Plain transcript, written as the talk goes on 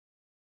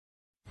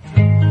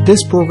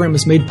This program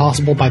is made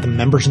possible by the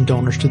members and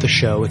donors to the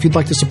show. If you'd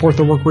like to support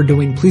the work we're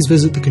doing, please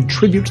visit the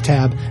Contribute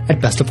tab at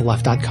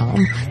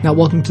bestoftheleft.com. Now,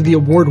 welcome to the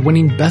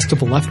award-winning Best of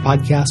the Left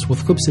podcast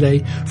with clips today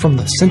from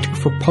the Center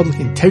for Public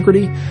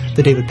Integrity,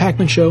 The David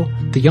Pakman Show,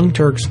 The Young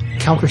Turks,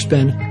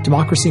 Counterspin,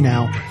 Democracy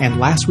Now!, and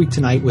Last Week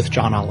Tonight with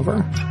John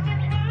Oliver.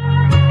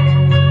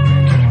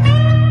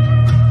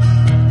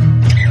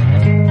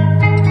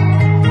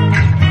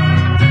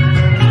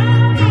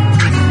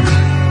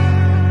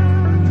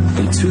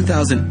 In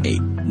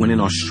 2008, when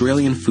an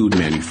Australian food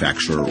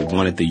manufacturer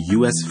wanted the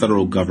U.S.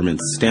 federal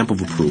government's stamp of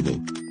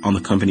approval on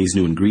the company's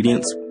new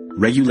ingredients,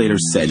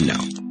 regulators said no.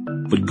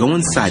 But go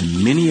inside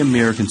many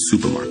American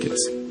supermarkets,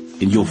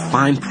 and you'll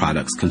find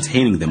products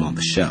containing them on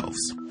the shelves.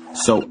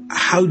 So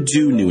how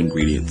do new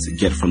ingredients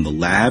get from the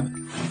lab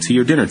to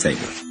your dinner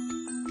table?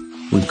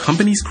 When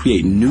companies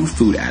create new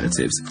food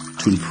additives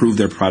to improve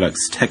their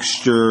product's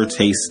texture,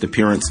 taste,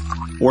 appearance,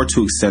 or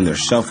to extend their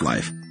shelf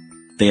life,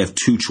 they have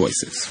two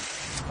choices.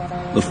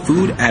 The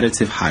food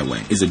additive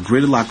highway is a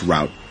gridlocked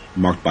route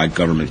marked by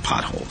government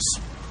potholes.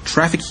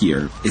 Traffic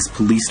here is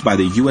policed by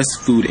the U.S.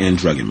 Food and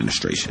Drug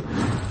Administration,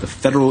 the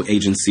federal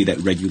agency that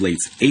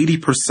regulates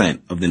 80%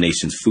 of the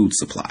nation's food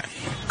supply.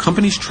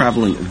 Companies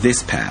traveling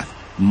this path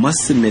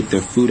must submit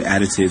their food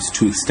additives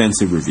to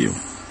extensive review.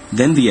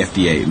 Then the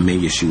FDA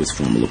may issue its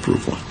formal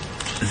approval.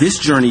 This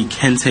journey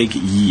can take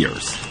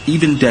years,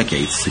 even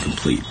decades to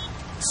complete.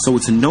 So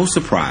it's no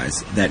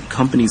surprise that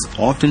companies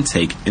often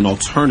take an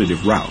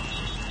alternative route.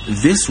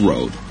 This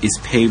road is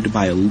paved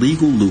by a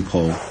legal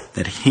loophole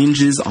that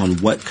hinges on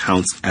what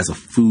counts as a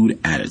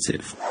food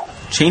additive.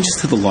 Changes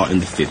to the law in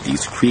the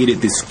 50s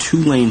created this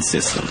two-lane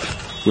system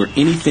where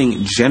anything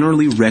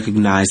generally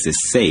recognized as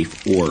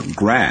safe or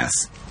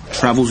GRAS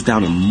travels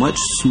down a much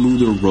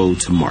smoother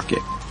road to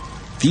market.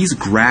 These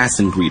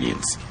GRAS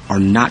ingredients are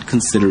not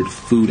considered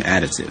food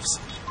additives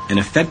and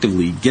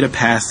effectively get a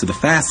pass to the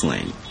fast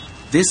lane.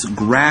 This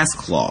GRAS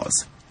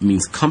clause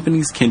means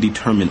companies can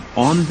determine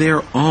on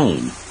their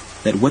own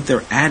that what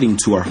they're adding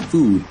to our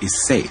food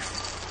is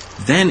safe.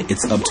 Then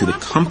it's up to the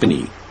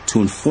company to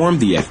inform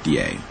the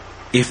FDA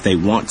if they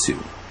want to.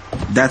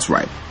 That's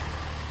right.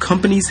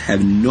 Companies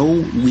have no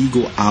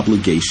legal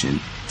obligation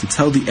to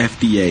tell the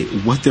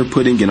FDA what they're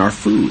putting in our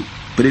food.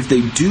 But if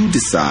they do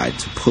decide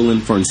to pull in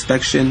for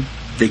inspection,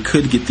 they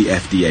could get the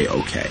FDA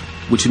okay,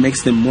 which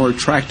makes them more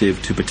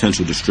attractive to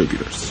potential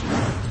distributors.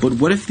 But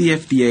what if the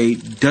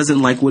FDA doesn't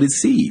like what it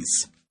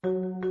sees?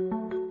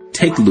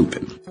 Take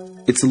lupin.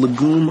 It's a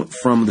legume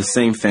from the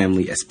same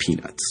family as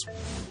peanuts.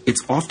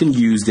 It's often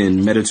used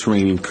in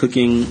Mediterranean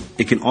cooking.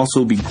 It can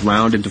also be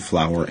ground into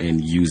flour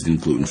and used in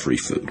gluten-free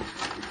food.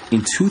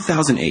 In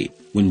 2008,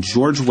 when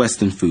George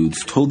Weston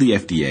Foods told the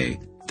FDA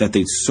that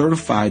they'd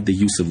certified the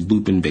use of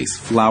lupin-based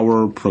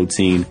flour,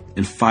 protein,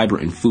 and fiber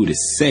in food as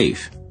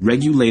safe,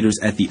 regulators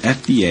at the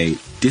FDA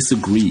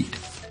disagreed.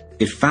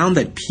 It found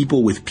that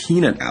people with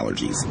peanut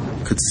allergies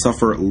could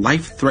suffer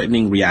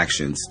life-threatening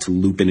reactions to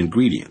lupin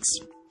ingredients.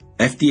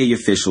 FDA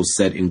officials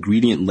said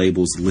ingredient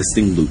labels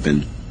listing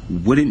lupin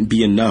wouldn't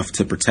be enough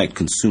to protect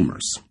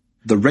consumers.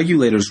 The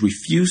regulators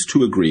refused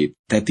to agree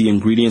that the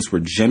ingredients were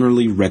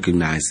generally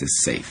recognized as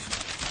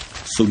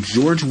safe. So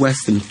George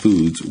Weston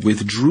Foods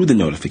withdrew the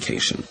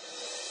notification,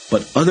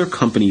 but other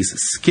companies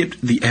skipped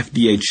the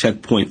FDA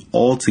checkpoint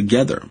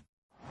altogether.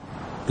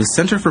 The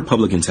Center for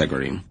Public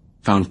Integrity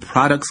found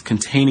products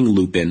containing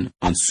lupin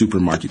on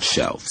supermarket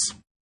shelves.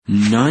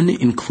 None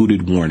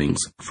included warnings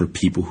for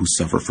people who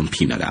suffer from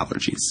peanut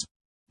allergies.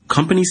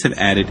 Companies have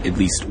added at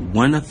least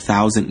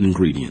 1,000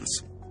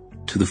 ingredients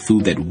to the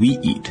food that we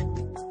eat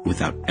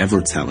without ever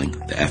telling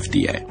the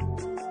FDA.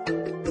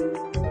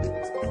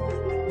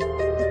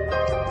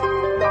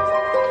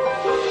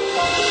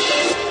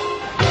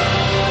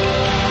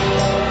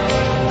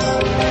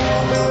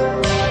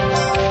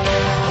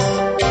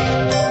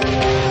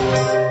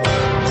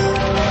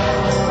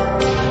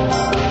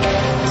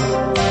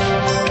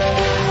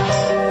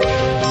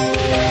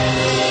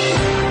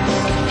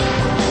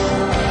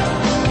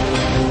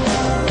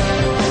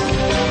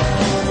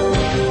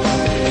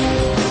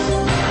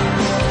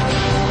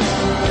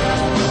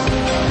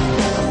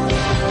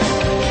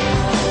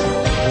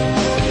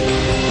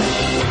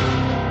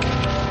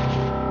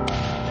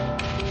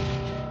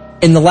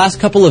 In the last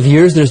couple of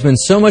years, there's been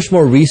so much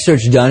more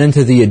research done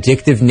into the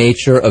addictive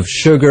nature of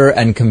sugar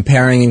and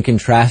comparing and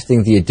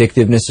contrasting the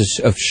addictiveness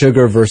of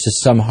sugar versus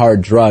some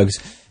hard drugs.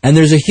 And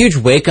there's a huge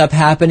wake-up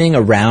happening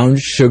around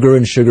sugar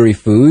and sugary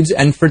foods.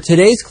 And for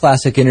today's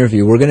classic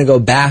interview, we're going to go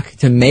back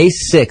to May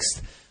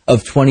 6th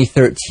of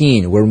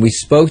 2013, where we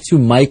spoke to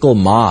Michael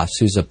Moss,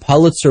 who's a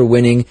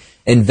Pulitzer-winning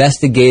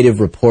investigative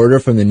reporter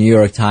from the New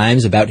York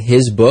Times, about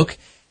his book.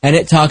 And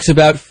it talks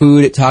about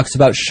food, it talks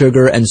about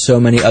sugar, and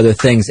so many other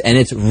things. And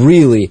it's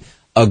really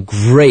a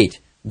great,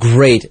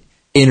 great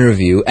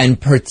interview, and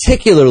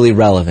particularly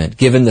relevant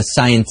given the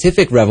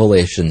scientific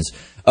revelations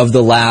of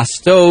the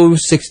last,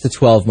 6 to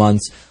 12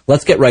 months.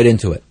 Let's get right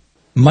into it.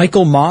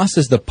 Michael Moss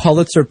is the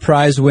Pulitzer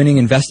Prize-winning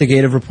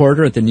investigative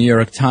reporter at the New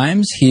York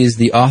Times. He is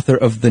the author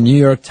of the New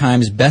York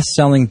Times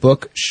best-selling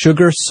book,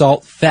 Sugar,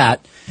 Salt,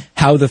 Fat,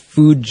 How the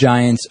Food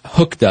Giants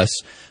Hooked Us.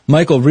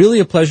 Michael, really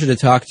a pleasure to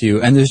talk to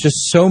you, and there's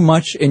just so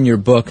much in your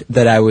book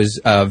that I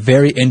was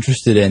very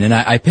interested in, and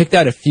I picked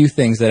out a few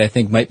things that I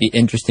think might be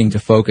interesting to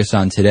focus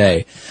on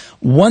today.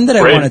 One that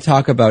I want to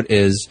talk about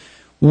is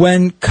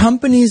when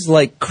companies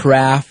like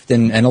Kraft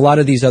and a lot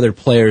of these other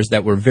players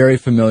that we're very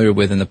familiar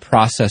with in the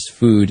processed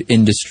food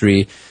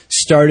industry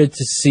started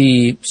to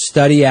see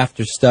study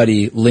after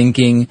study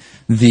linking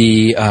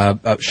the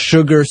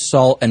sugar,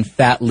 salt, and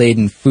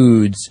fat-laden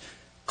foods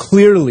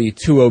clearly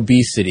to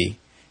obesity,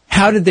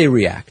 how did they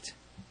react?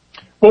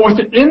 Well,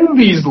 within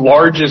these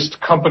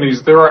largest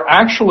companies, there are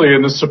actually,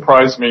 and this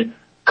surprised me,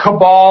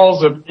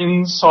 cabals of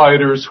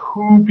insiders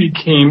who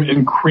became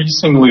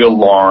increasingly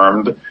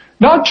alarmed,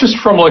 not just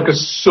from like a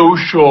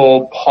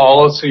social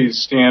policy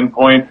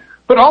standpoint,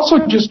 but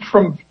also just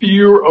from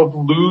fear of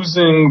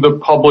losing the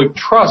public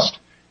trust.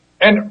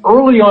 And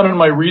early on in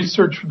my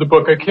research for the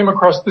book, I came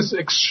across this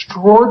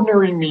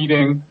extraordinary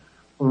meeting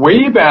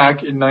way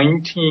back in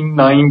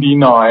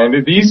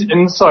 1999. These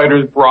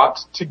insiders brought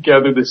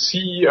together the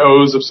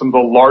CEOs of some of the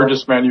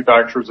largest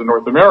manufacturers in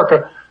North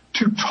America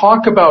to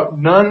talk about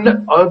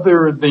none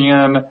other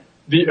than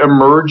the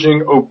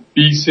emerging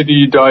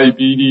obesity,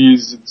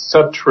 diabetes,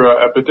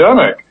 etc.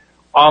 epidemic.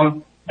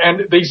 And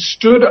they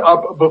stood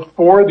up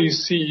before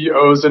these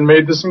CEOs and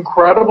made this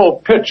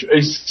incredible pitch.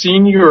 A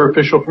senior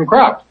official from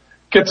Kraft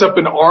gets up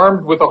and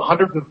armed with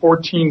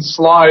 114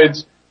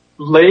 slides,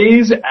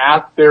 lays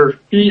at their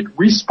feet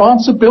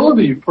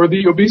responsibility for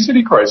the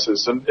obesity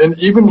crisis and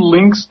even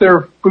links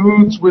their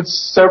foods with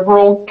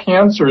several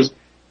cancers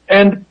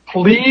and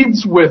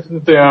pleads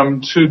with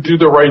them to do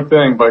the right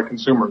thing by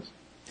consumers.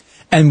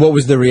 And what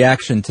was the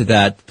reaction to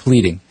that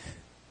pleading?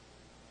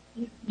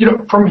 You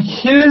know, from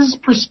his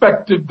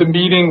perspective, the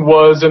meeting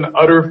was an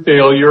utter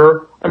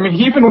failure. I mean,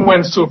 he even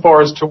went so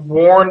far as to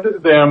warn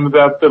them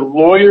that the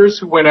lawyers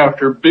who went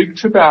after big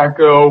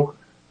tobacco,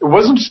 it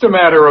wasn't just a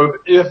matter of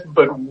if,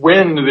 but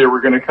when they were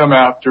going to come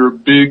after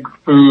big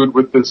food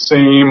with the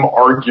same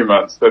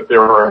arguments, that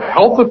there are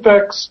health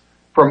effects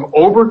from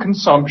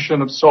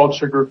overconsumption of salt,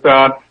 sugar,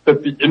 fat,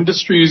 that the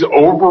industry's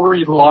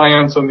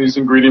over-reliance on these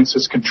ingredients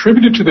has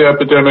contributed to the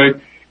epidemic,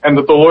 and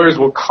that the lawyers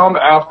will come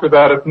after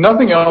that, if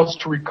nothing else,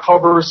 to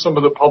recover some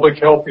of the public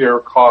health care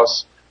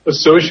costs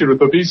associated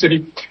with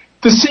obesity.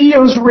 The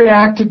CEOs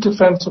reacted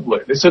defensively.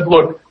 They said,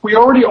 look, we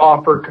already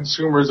offer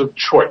consumers of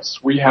choice.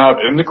 We have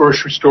in the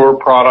grocery store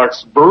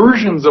products,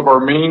 versions of our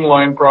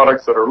mainline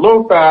products that are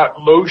low fat,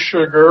 low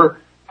sugar,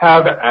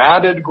 have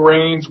added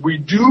grains. We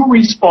do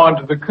respond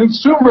to the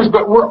consumers,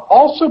 but we're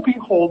also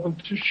beholden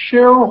to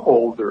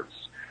shareholders.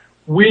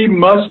 We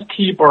must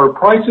keep our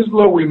prices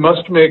low. We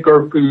must make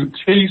our food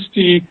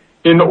tasty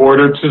in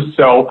order to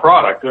sell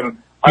product. And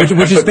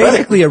which is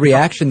basically a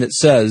reaction that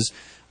says,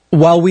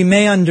 while we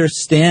may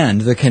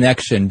understand the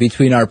connection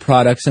between our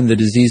products and the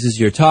diseases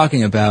you're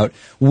talking about,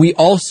 we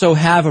also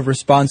have a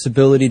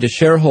responsibility to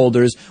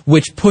shareholders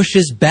which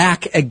pushes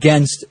back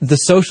against the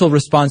social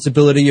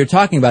responsibility you're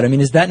talking about. I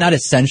mean, is that not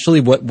essentially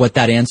what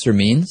that answer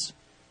means?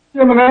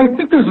 Yeah, I mean, I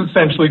think there's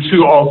essentially,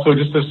 too, also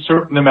just a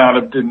certain amount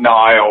of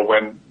denial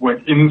when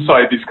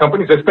inside these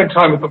companies. I spent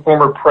time with the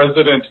former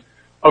president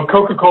of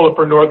Coca-Cola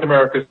for North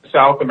America,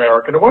 South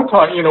America. And at one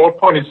time, at one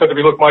point he said to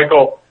me, look,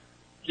 Michael,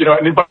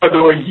 and by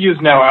the way, he is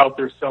now out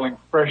there selling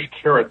fresh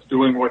carrots,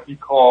 doing what he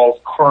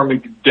calls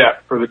karmic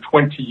debt for the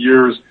 20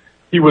 years.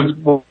 He was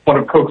one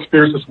of Coke's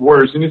fiercest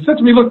warriors. And he said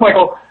to me, look,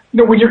 Michael,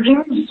 when you're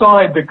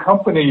inside the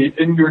company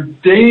in your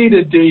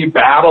day-to-day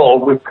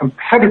battle with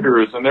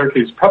competitors, in their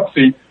case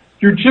Pepsi,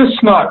 you're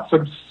just not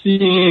sort of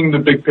seeing the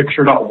big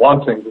picture, not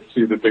wanting to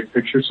see the big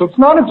picture. So it's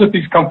not as if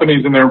these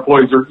companies and their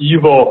employees are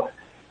evil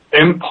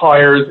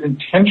empires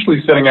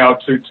intentionally setting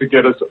out to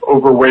get us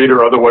overweight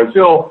or otherwise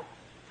ill.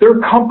 There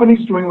are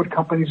companies doing what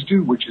companies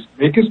do, which is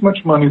make as much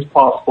money as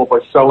possible by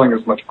selling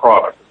as much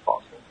product as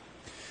possible.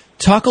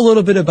 Talk a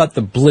little bit about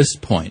the bliss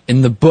point.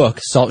 In the book,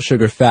 Salt,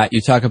 Sugar, Fat, you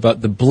talk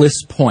about the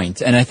bliss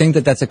point, and I think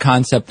that that's a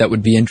concept that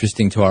would be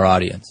interesting to our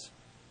audience.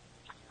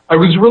 I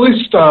was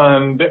really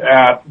stunned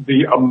at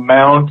the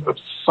amount of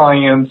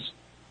science,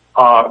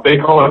 they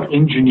call it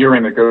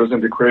engineering, that goes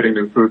into creating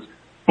new foods.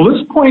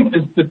 Bliss point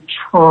is the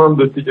term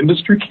that the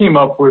industry came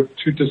up with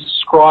to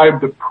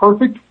describe the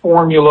perfect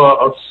formula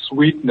of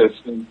sweetness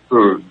in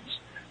foods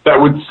that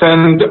would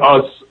send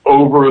us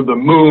over the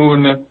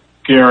moon,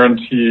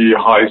 guarantee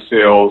high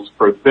sales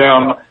for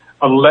them.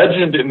 A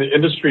legend in the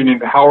industry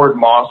named Howard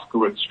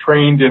Moskowitz,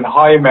 trained in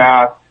high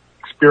math,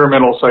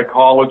 experimental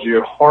psychology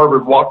at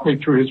Harvard, walked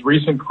me through his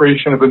recent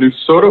creation of a new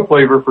soda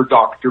flavor for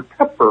Dr.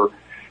 Pepper.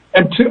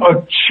 And to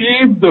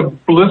achieve the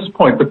bliss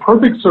point, the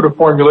perfect sort of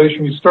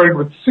formulation, you started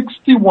with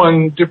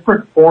 61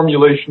 different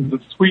formulations of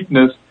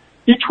sweetness,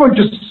 each one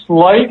just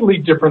slightly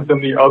different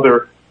than the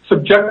other,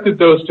 subjected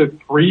those to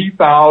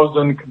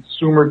 3,000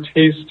 consumer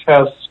taste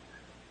tests,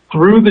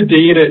 threw the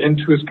data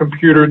into his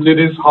computer, did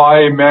his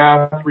high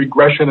math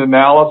regression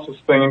analysis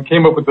thing, and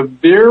came up with a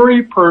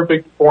very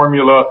perfect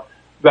formula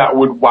that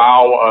would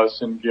wow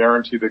us and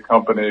guarantee the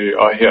company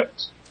a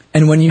hit.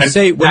 And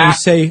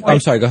I'm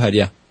sorry, go ahead,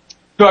 yeah.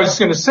 So I was just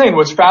going to say, and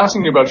what's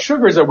fascinating about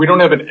sugar is that we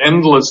don't have an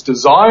endless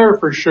desire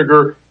for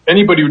sugar.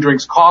 Anybody who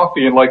drinks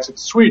coffee and likes it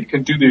sweet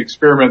can do the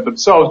experiment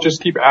themselves.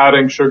 Just keep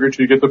adding sugar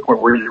till you get to the point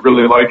where you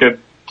really like it.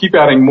 Keep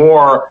adding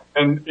more,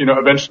 and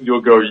eventually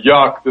you'll go,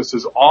 yuck, this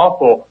is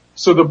awful.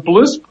 So the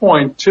bliss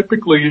point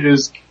typically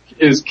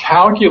is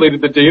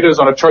calculated. The data is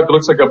on a chart that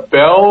looks like a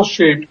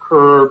bell-shaped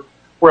curve,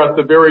 where at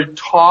the very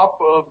top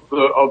of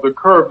the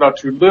curve, not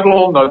too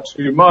little, not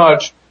too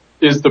much,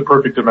 is the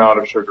perfect amount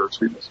of sugar and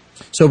sweetness.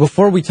 So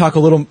before we talk a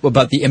little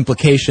about the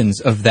implications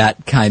of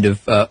that kind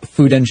of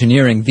food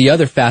engineering, the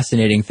other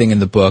fascinating thing in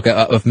the book,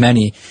 of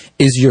many,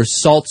 is your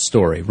salt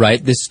story,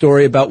 right? This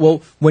story about,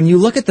 well, when you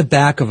look at the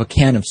back of a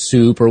can of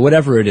soup or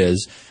whatever it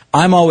is,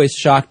 I'm always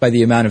shocked by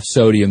the amount of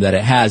sodium that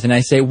it has. And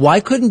I say,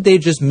 why couldn't they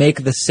just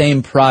make the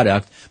same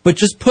product, but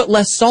just put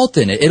less salt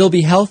in it? It'll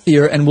be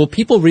healthier, and will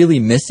people really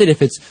miss it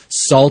if it's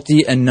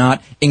salty and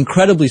not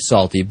incredibly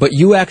salty? But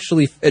you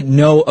actually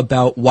know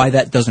about why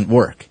that doesn't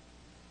work.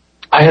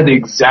 I had the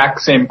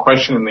exact same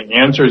question, and the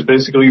answer is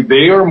basically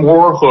they are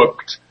more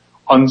hooked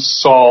on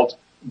salt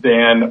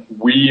than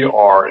we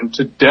are. And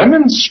to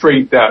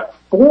demonstrate that,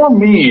 for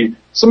me,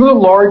 some of the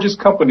largest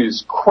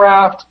companies,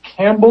 Kraft,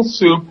 Campbell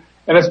Soup,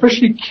 and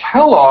especially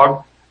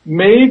Kellogg,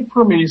 made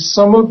for me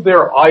some of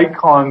their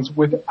icons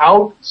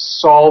without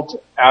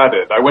salt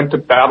added. I went to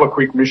Battle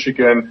Creek,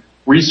 Michigan,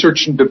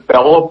 research and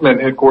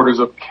development headquarters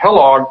of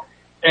Kellogg,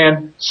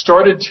 and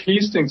started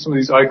tasting some of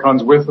these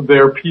icons with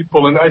their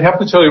people. And I have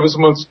to tell you, it was the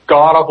most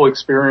god-awful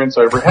experience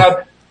I ever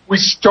had. We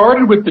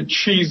started with the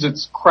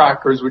Cheez-Its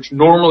crackers, which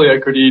normally I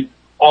could eat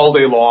all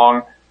day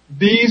long.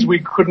 These we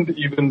couldn't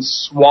even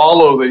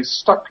swallow. They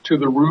stuck to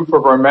the roof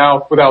of our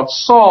mouth. Without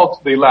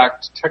salt, they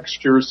lacked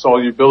texture,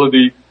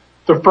 solubility.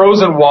 The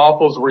frozen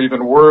waffles were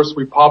even worse.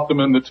 We popped them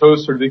in the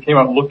toaster. They came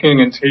out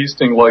looking and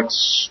tasting like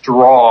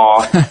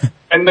straw.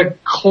 And the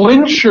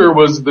clincher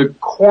was the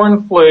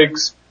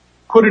cornflakes.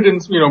 Put it in,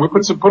 we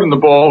put in the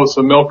bowl with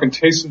some milk and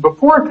tasted.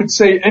 Before I could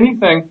say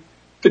anything,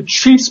 the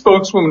chief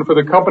spokeswoman for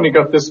the company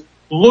got this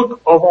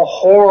look of a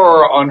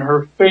horror on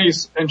her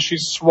face, and she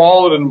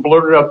swallowed and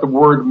blurted out the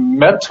word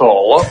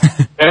metal,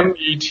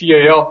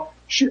 M-E-T-A-L.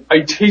 I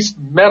taste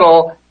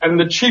metal, and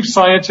the chief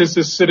scientist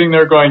is sitting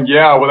there going,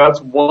 yeah, well,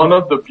 that's one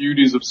of the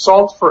beauties of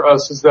salt for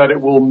us, is that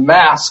it will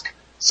mask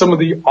some of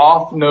the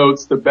off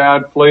notes, the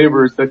bad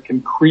flavors that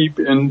can creep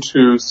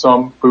into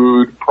some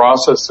food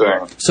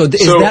processing. So is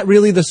that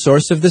really the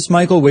source of this,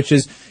 Michael, which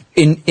is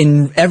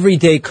in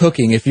everyday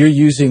cooking, if you're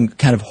using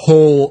kind of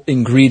whole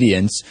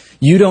ingredients,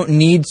 you don't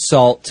need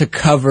salt to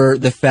cover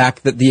the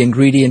fact that the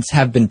ingredients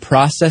have been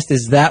processed?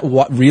 Is that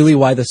really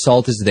why the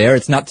salt is there?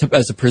 It's not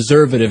as a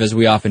preservative as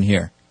we often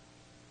hear.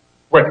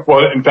 Right.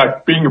 Well, in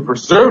fact, being a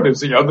preservative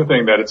is the other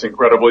thing that it's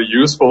incredibly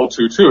useful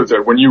to, too. Is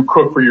that when you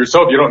cook for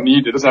yourself,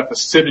 it doesn't have to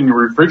sit in your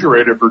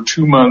refrigerator for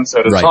 2 months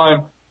at a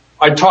time.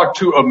 I talked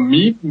to a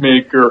meat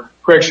maker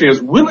who actually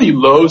has really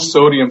low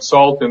sodium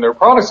salt in their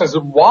products. I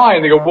said, why?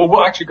 And they go,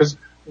 well, actually, because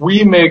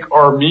we make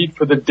our meat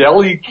for the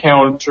deli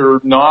counter,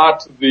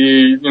 not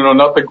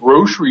the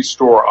grocery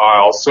store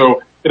aisle.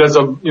 So it has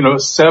a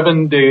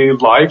 7-day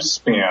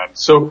lifespan.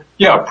 So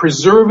yeah,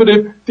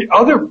 preservative. The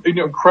other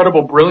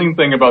incredible, brilliant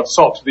thing about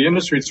salt to the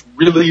industry, it's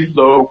really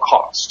low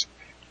cost.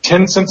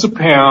 10 cents a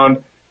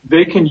pound.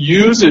 They can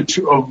use it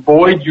to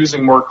avoid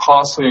using more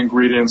costly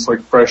ingredients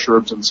like fresh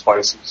herbs and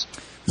spices.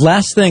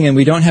 Last thing, and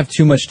we don't have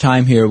too much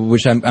time here,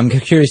 which I'm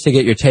curious to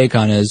get your take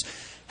on, is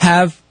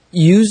has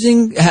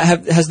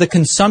the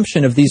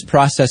consumption of these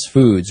processed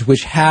foods,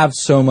 which have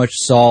so much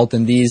salt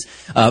and these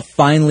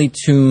finely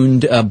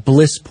tuned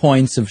bliss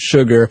points of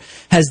sugar,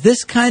 has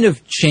this kind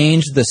of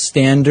changed the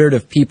standard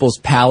of people's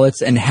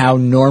palates and how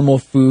normal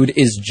food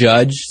is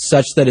judged,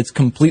 such that it's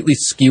completely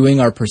skewing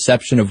our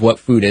perception of what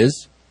food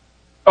is?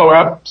 Oh,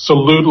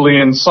 absolutely.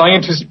 And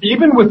scientists,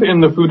 even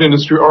within the food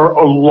industry, are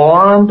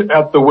alarmed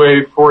at the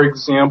way, for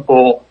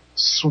example,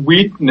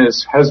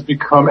 sweetness has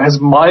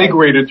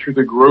migrated through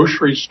the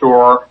grocery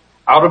store,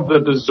 out of the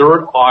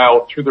dessert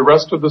aisle, through the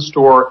rest of the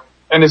store,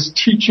 and is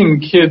teaching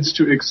kids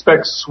to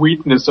expect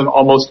sweetness in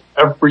almost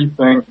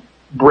everything.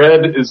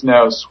 Bread is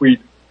now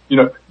sweet.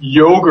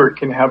 Yogurt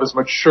can have as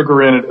much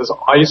sugar in it as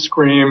ice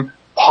cream.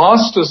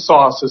 Pasta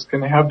sauces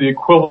can have the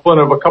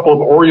equivalent of a couple of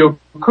Oreo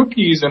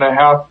cookies in a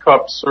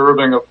half-cup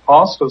serving of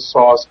pasta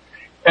sauce.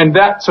 And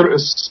that sort of,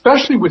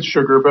 especially with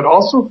sugar, but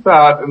also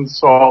fat and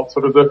salt,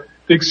 sort of the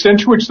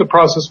extent to which the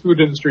processed food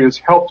industry has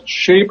helped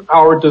shape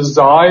our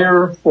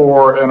desire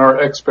for and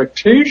our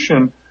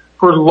expectation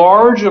for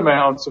large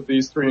amounts of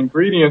these three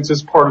ingredients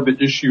is part of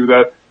the issue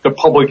that the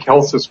public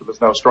health system is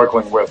now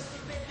struggling with.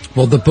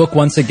 Well, the book,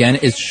 once again,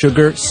 is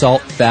Sugar,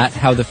 Salt, Fat,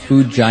 How the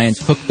Food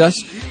Giants Hooked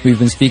Us. We've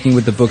been speaking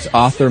with the book's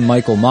author,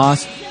 Michael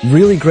Moss.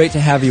 Really great to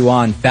have you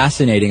on.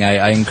 Fascinating.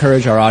 I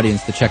encourage our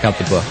audience to check out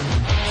the book.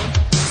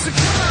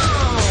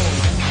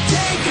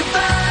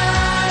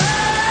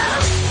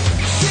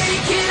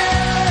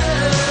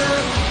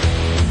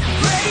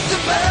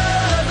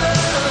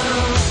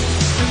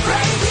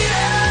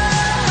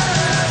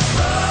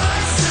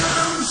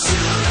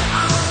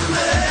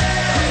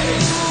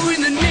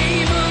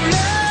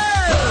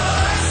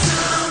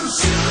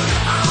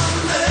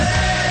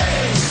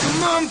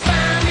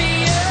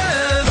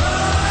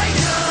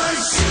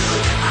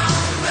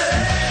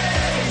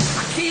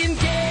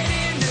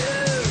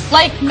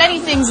 Like many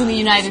things in the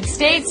United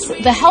States,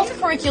 the health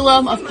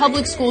curriculum of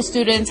public school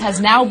students has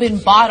now been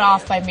bought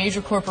off by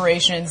major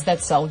corporations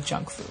that sell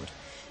junk food.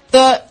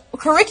 The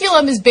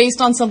curriculum is based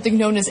on something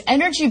known as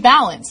energy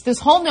balance, this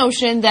whole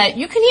notion that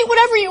you can eat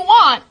whatever you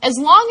want as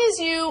long as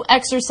you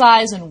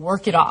exercise and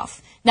work it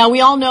off. Now,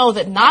 we all know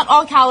that not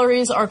all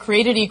calories are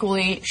created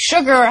equally.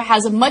 Sugar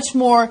has a much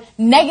more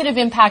negative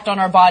impact on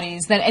our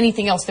bodies than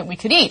anything else that we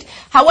could eat.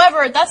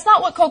 However, that's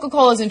not what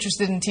Coca-Cola is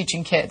interested in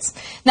teaching kids.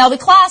 Now, the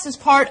class is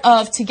part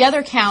of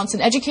Together Counts, an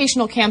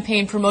educational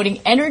campaign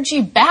promoting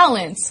energy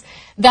balance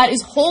that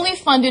is wholly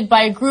funded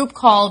by a group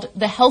called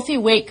the Healthy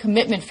Weight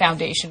Commitment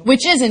Foundation,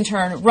 which is in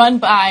turn run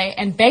by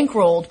and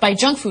bankrolled by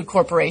junk food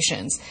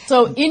corporations.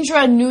 So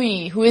Indra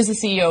Nooyi, who is the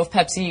CEO of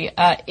Pepsi,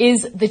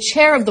 is the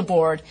chair of the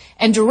board,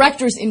 and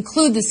directors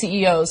include the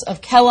CEOs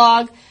of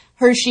Kellogg,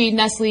 Hershey,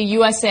 Nestle,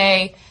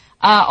 USA,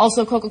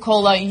 also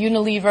Coca-Cola,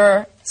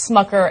 Unilever,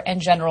 Smucker,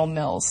 and General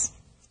Mills.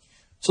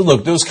 So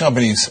look, those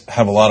companies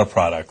have a lot of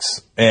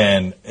products,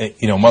 and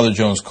Mother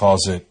Jones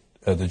calls it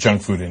the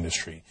junk food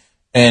industry.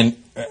 And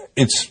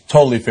it's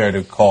totally fair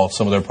to call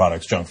some of their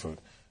products junk food.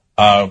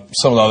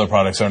 Some of the other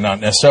products are not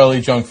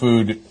necessarily junk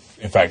food.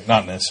 In fact,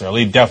 not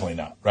necessarily, definitely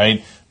not,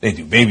 right? They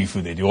do baby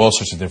food. They do all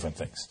sorts of different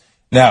things.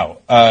 Now,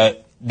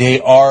 they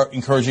are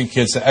encouraging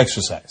kids to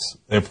exercise.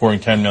 They're pouring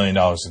 $10 million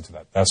into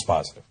that. That's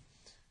positive.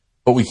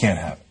 But we can't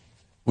have it.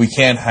 We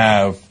can't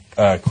have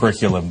a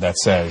curriculum that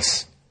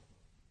says,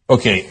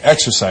 okay,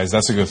 exercise,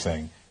 that's a good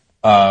thing.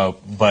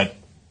 But,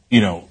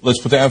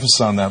 let's put the emphasis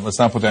on that. Let's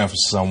not put the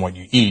emphasis on what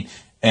you eat.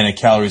 And a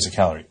calorie is a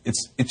calorie.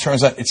 It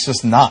turns out it's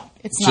just not.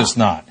 It's just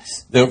not.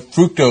 The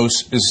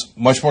fructose is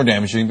much more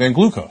damaging than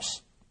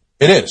glucose.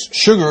 It is.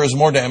 Sugar is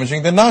more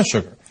damaging than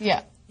non-sugar.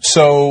 Yeah.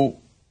 So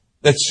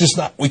that's just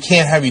not. We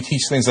can't have you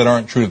teach things that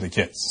aren't true to the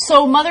kids.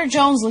 So Mother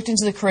Jones looked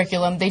into the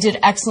curriculum. They did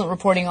excellent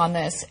reporting on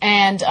this.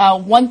 And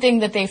one thing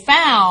that they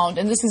found,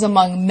 and this is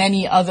among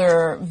many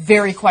other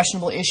very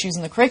questionable issues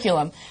in the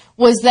curriculum,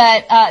 was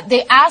that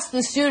they asked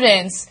the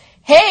students,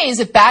 hey, is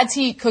it bad to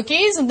eat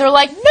cookies? And they're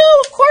like, no,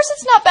 of course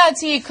it's not bad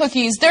to eat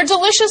cookies. They're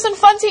delicious and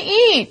fun to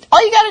eat.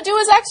 All you got to do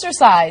is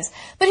exercise.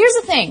 But here's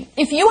the thing.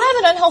 If you have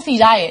an unhealthy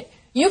diet,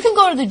 you can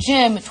go to the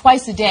gym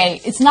twice a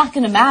day. It's not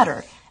going to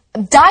matter.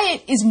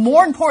 Diet is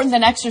more important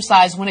than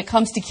exercise when it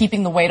comes to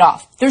keeping the weight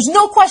off. There's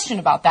no question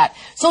about that.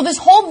 So this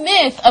whole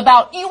myth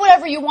about eat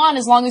whatever you want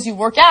as long as you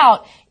work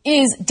out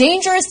is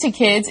dangerous to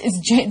kids, is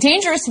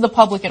dangerous to the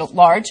public at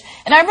large.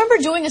 And I remember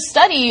doing a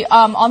study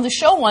on the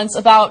show once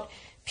about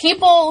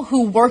people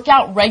who work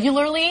out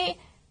regularly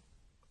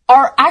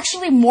are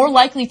actually more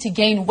likely to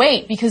gain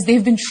weight because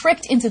they've been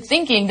tricked into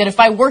thinking that if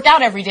I work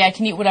out every day, I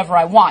can eat whatever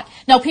I want.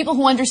 Now, people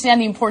who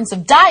understand the importance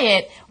of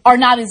diet are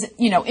not as,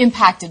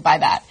 impacted by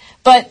that.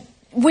 But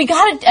we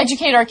got to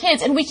educate our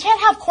kids, and we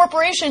can't have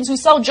corporations who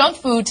sell junk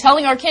food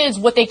telling our kids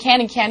what they can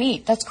and can't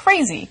eat. That's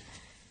crazy.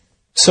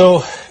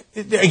 So,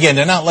 again,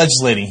 they're not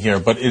legislating here,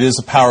 but it is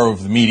the power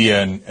of the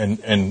media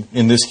and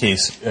in this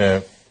case,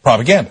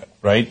 propaganda,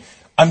 right?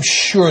 I'm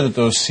sure that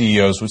those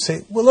CEOs would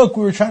say, well, look,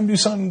 we were trying to do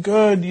something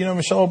good.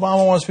 Michelle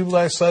Obama wants people to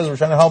exercise. We're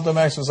trying to help them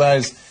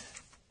exercise.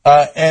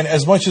 And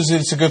as much as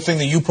it's a good thing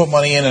that you put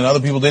money in and other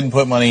people didn't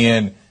put money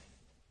in,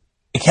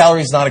 a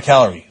calorie is not a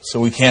calorie, so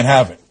we can't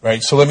have it,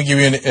 right? So let me give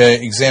you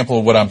an example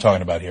of what I'm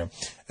talking about here.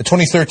 A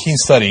 2013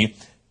 study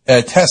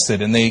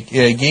tested, and they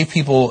gave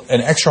people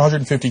an extra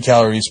 150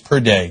 calories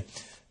per day,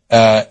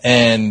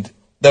 and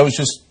that was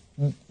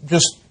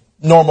just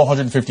normal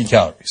 150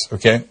 calories,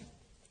 okay,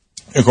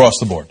 across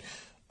the board.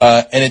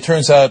 And it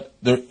turns out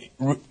there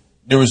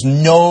was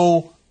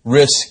no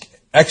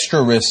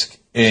extra risk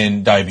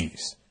in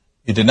diabetes.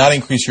 It did not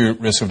increase your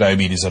risk of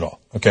diabetes at all.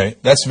 Okay,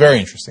 that's very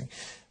interesting.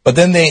 But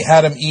then they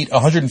had them eat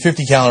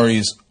 150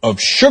 calories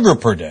of sugar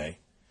per day,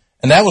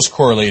 and that was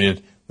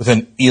correlated with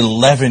an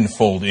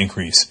 11-fold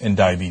increase in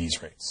diabetes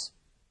rates.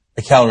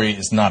 A calorie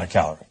is not a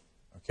calorie.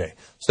 Okay,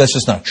 so that's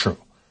just not true.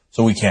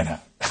 So we can't have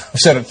it. I've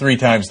said it 3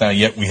 times now,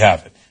 yet we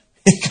have it.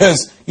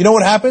 Because you know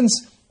what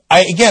happens?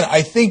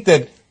 I think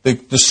that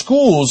the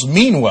schools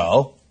mean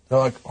well. They're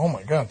like, oh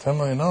my God, $10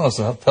 million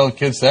to tell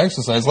kids to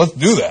exercise. Let's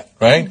do that,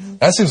 right? Mm-hmm.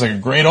 That seems like a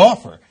great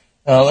offer.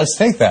 Let's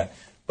take that.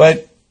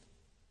 But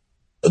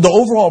the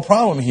overall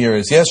problem here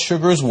is, yes,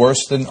 sugar is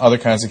worse than other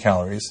kinds of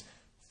calories.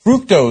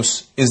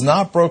 Fructose is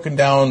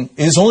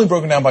only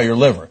broken down by your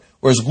liver,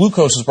 whereas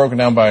glucose is broken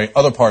down by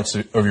other parts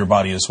of your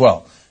body as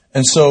well.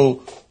 And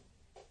so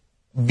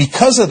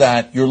because of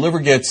that, your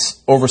liver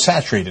gets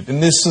oversaturated.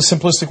 And this is a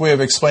simplistic way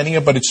of explaining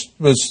it, but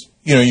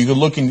you can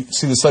look and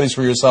see the studies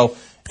for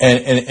yourself, and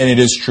it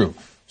is true.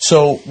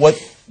 So what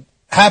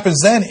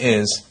happens then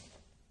is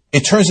it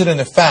turns it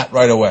into fat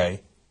right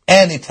away,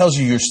 and it tells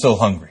you you're still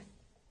hungry.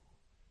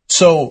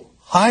 So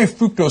high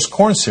fructose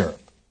corn syrup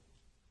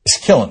is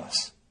killing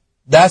us.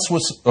 That's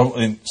what's,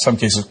 in some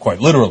cases, quite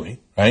literally,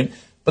 right?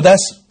 But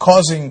that's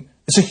causing,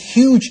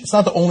 it's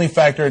not the only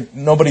factor.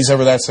 Nobody's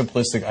ever that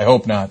simplistic. I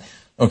hope not.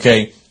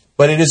 Okay.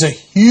 But it is a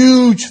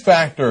huge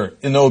factor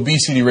in the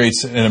obesity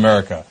rates in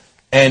America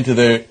and to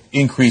the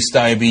increased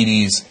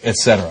diabetes,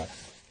 etc.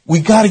 We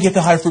got to get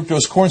the high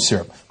fructose corn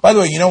syrup. By the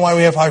way, you know why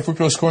we have high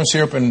fructose corn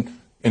syrup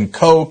in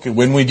Coke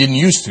when we didn't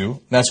used to?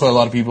 And that's why a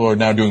lot of people are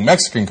now doing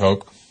Mexican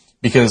Coke,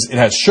 because it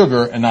has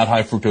sugar and not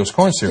high fructose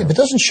corn syrup. Yeah, but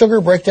doesn't sugar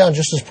break down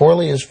just as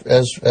poorly as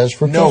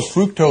fructose? No,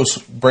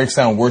 fructose breaks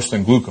down worse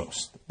than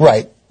glucose.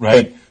 Right.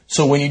 Right?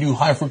 So when you do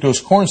high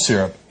fructose corn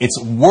syrup,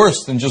 it's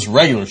worse than just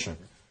regular sugar.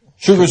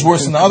 Sugar is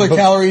worse than the other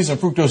calories, and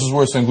fructose is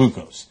worse than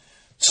glucose.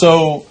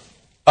 So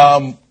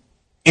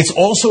it's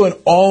also in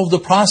all of the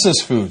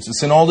processed foods.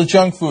 It's in all the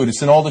junk food.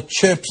 It's in all the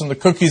chips and the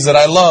cookies that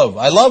I love.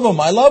 I love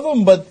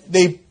them, but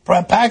they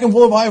pack them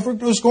full of high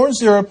fructose corn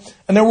syrup,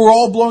 and then we're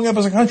all blowing up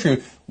as a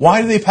country.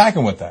 Why do they pack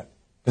them with that?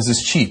 Because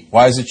it's cheap.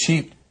 Why is it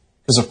cheap?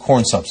 Because of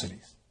corn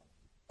subsidies.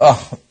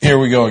 Oh, here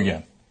we go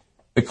again.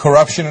 The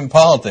corruption in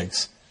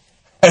politics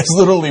has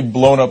literally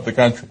blown up the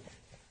country.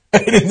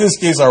 In this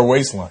case, our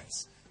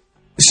waistlines.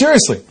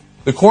 Seriously,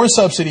 the corn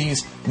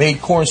subsidies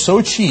made corn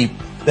so cheap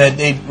that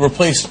they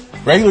replaced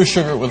regular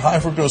sugar with high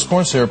fructose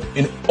corn syrup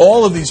in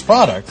all of these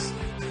products,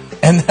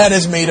 and that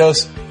has made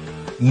us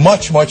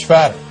much, much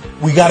fatter.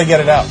 We got to get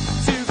it out.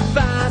 Too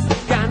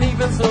fast, can't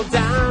even slow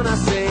down, I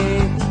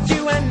say.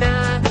 You and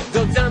I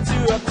go down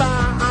to a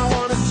bar. I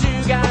wanna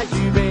sugar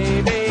you,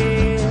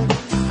 baby.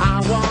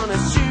 I wanna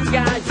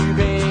sugar you,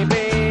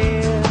 baby.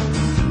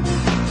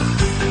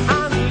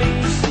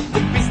 Unleash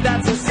the beast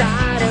that's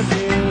inside of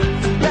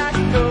you. Black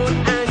coat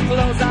and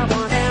clothes, I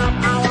want help.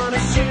 I wanna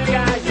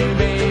sugar you,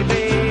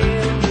 baby.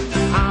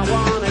 I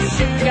wanna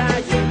sugar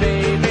you,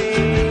 baby.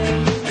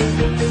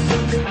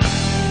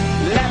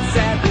 Let's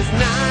have this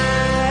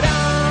night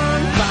on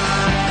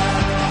fire.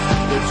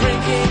 We're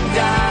drinking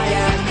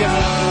Diet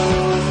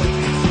Coke.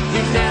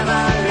 You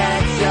never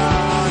let your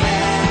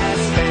head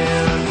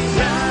spin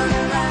round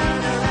and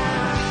round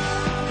and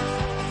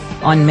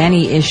round. On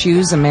many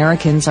issues,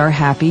 Americans are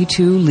happy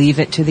to leave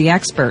it to the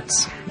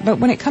experts. But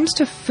when it comes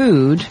to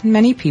food,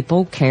 many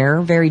people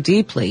care very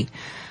deeply.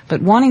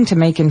 But wanting to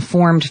make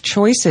informed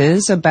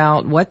choices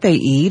about what they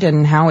eat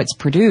and how it's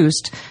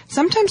produced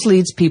sometimes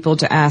leads people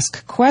to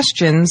ask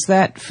questions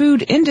that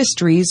food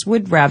industries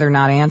would rather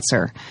not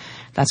answer.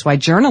 That's why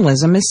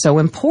journalism is so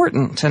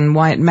important and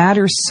why it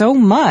matters so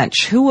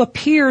much who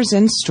appears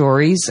in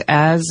stories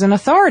as an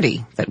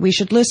authority that we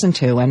should listen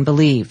to and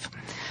believe.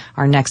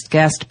 Our next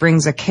guest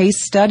brings a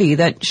case study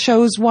that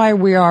shows why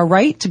we are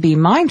right to be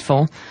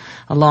mindful.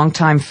 A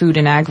longtime food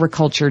and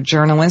agriculture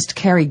journalist,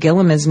 Carrie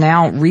Gillam, is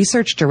now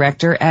research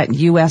director at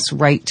U.S.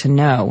 Right to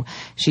Know.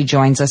 She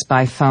joins us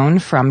by phone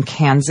from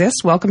Kansas.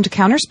 Welcome to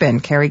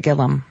Counterspin, Carrie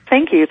Gillam.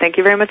 Thank you. Thank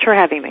you very much for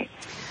having me.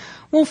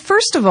 Well,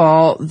 first of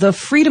all, the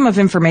Freedom of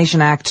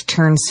Information Act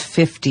turns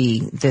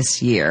 50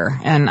 this year,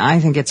 and I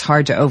think it's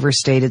hard to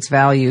overstate its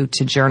value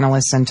to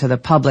journalists and to the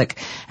public.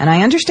 And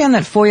I understand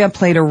that FOIA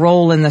played a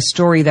role in the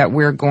story that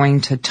we're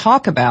going to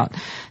talk about.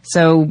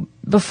 So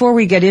before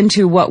we get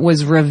into what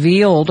was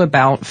revealed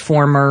about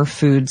former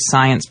food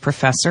science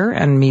professor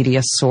and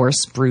media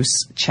source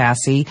Bruce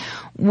Chasse,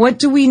 what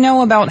do we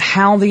know about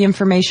how the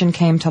information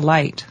came to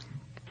light?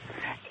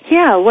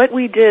 Yeah, what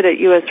we did at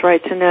U.S.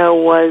 Right to Know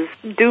was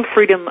do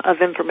Freedom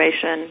of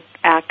Information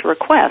Act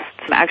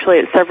requests, actually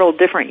at several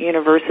different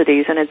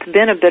universities, and it's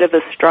been a bit of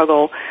a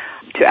struggle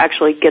to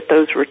actually get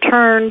those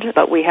returned,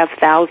 but we have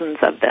thousands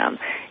of them,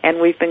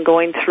 and we've been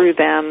going through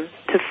them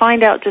to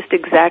find out just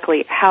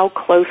exactly how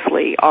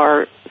closely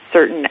are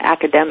certain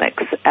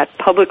academics at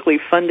publicly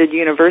funded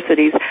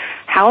universities,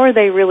 how are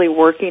they really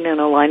working and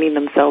aligning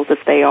themselves,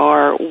 if they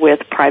are, with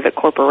private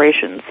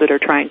corporations that are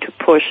trying to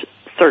push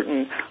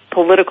certain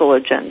political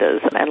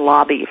agendas and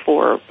lobby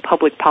for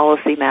public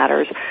policy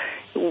matters.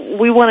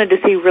 We wanted to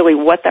see really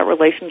what that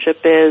relationship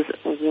is,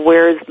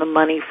 where is the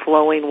money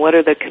flowing, what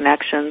are the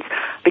connections,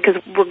 because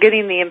we're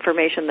getting the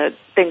information that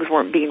things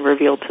weren't being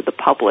revealed to the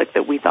public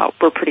that we thought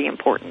were pretty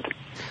important.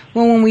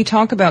 Well, when we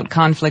talk about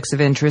conflicts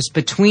of interest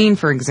between,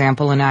 for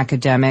example, an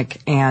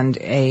academic and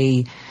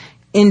a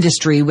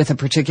industry with a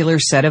particular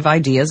set of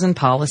ideas and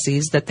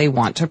policies that they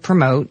want to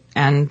promote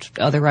and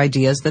other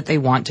ideas that they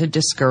want to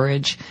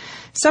discourage,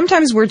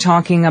 sometimes we're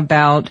talking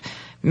about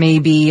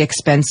maybe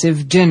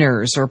expensive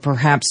dinners or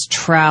perhaps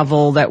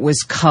travel that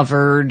was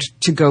covered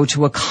to go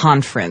to a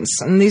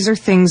conference. And these are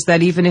things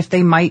that even if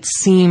they might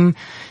seem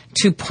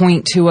to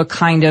point to a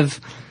kind of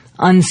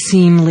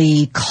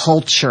unseemly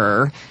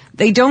culture,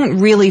 they don't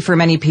really, for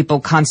many people,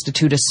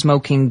 constitute a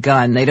smoking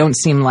gun. They don't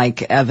seem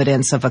like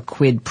evidence of a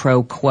quid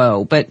pro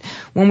quo. But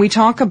when we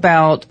talk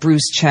about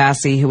Bruce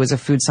Chasse, who was a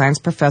food science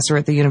professor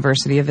at the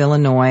University of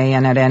Illinois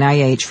and at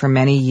NIH for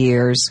many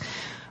years,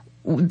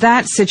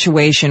 that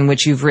situation,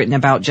 which you've written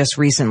about just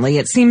recently,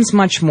 it seems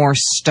much more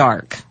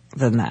stark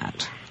than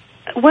that.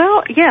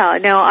 Well, yeah,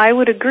 now I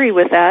would agree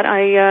with that.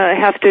 I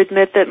have to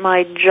admit that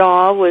my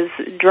jaw was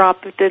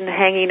dropped and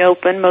hanging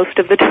open most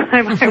of the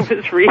time I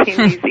was reading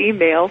these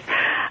emails.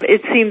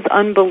 It seems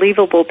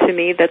unbelievable to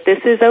me that this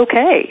is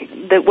okay,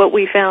 that what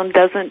we found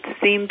doesn't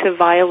seem to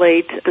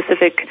violate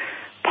specific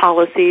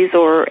policies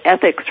or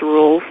ethics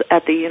rules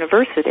at the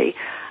university.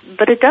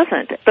 But it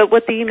doesn't. But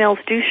what the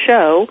emails do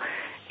show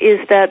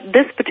is that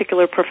this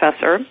particular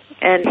professor,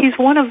 and he's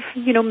one of,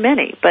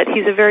 many, but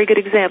he's a very good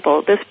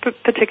example. This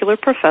particular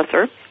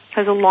professor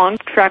has a long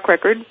track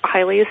record,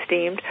 highly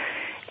esteemed,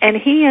 and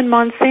he and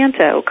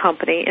Monsanto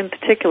Company in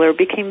particular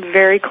became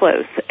very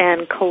close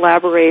and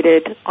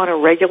collaborated on a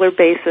regular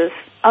basis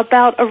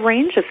about a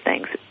range of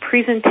things,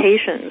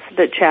 presentations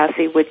that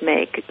Chassis would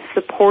make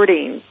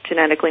supporting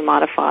genetically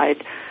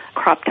modified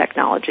crop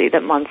technology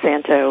that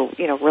Monsanto,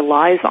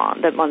 relies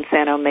on, that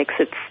Monsanto makes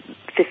its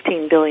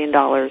 $15 billion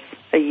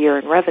a year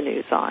in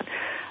revenues on.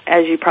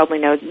 As you probably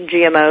know,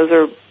 GMOs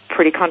are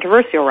pretty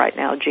controversial right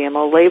now.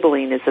 GMO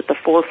labeling is at the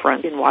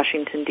forefront in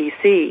Washington,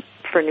 D.C.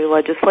 for new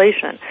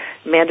legislation.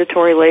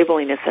 Mandatory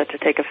labeling is set to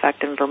take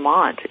effect in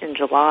Vermont in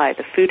July.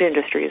 The food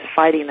industry is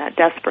fighting that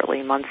desperately.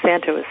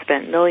 Monsanto has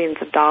spent millions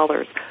of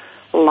dollars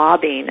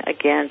lobbying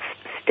against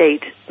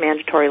state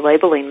mandatory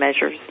labeling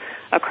measures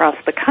across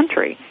the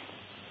country.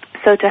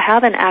 So to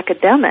have an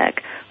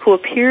academic who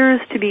appears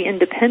to be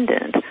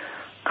independent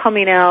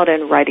coming out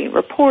and writing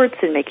reports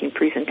and making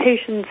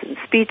presentations and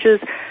speeches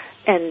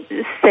and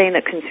saying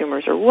that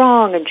consumers are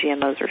wrong and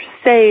GMOs are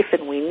safe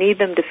and we need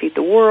them to feed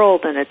the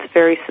world and it's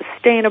very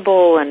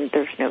sustainable and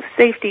there's no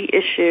safety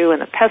issue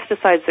and the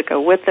pesticides that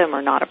go with them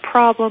are not a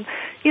problem.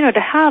 To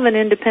have an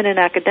independent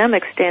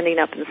academic standing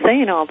up and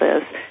saying all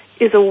this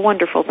is a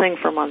wonderful thing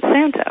for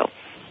Monsanto.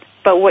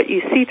 But what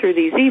you see through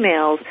these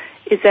emails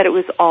is that it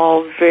was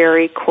all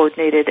very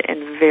coordinated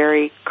and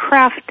very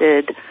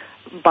crafted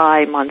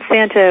by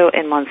Monsanto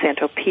and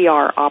Monsanto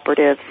PR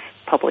operatives.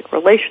 Public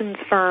relations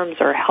firms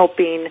are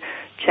helping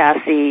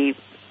Chassis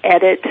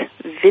edit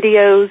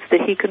videos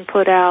that he can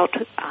put out.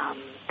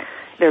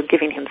 They're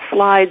giving him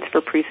slides for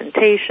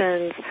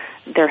presentations.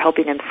 They're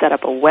helping him set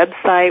up a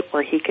website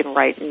where he can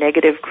write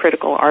negative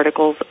critical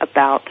articles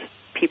about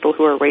people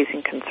who are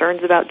raising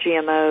concerns about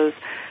GMOs.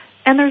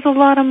 And there's a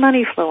lot of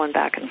money flowing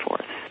back and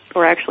forth,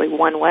 or actually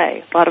one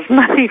way, a lot of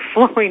money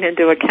flowing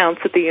into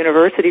accounts at the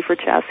university for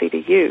Chassis to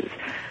use.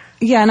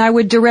 Yeah, and I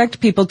would direct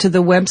people to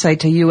the website,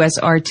 to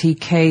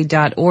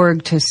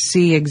usrtk.org, to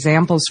see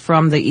examples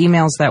from the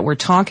emails that we're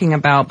talking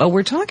about. But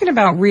we're talking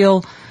about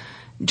real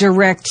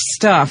direct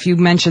stuff. You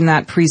mentioned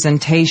that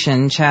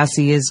presentation.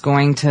 Chassis is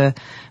going to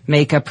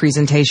make a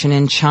presentation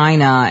in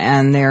China,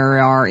 and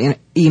there are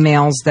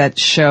emails that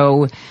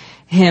show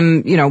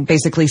him,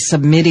 basically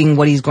submitting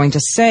what he's going to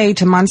say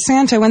to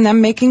Monsanto and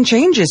them making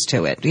changes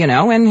to it,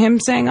 and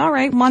him saying, all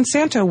right,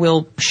 Monsanto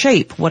will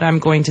shape what I'm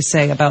going to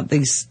say about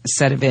this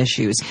set of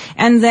issues.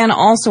 And then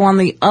also on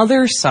the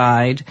other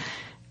side,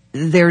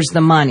 there's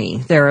the money.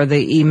 There are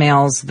the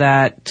emails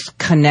that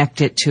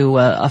connect it to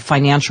a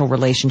financial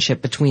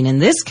relationship between, in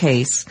this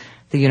case,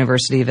 the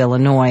University of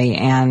Illinois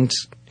and,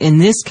 in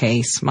this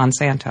case,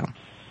 Monsanto.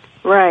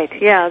 Right,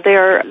 yeah.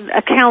 There are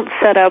accounts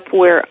set up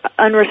where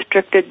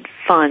unrestricted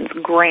funds,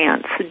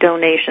 grants,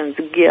 donations,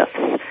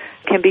 gifts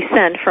can be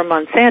sent from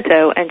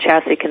Monsanto, and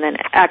Chassis can then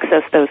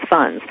access those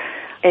funds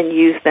and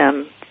use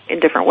them in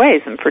different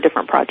ways and for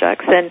different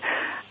projects. And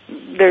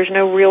there's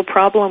no real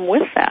problem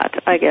with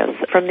that, I guess,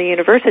 from the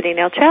university.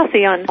 Now,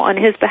 Chassis, on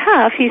his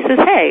behalf, he says,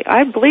 hey,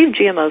 I believe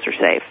GMOs are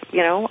safe.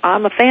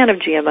 I'm a fan of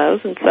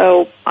GMOs, and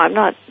so I'm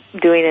not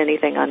doing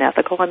anything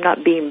unethical. I'm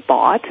not being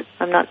bought.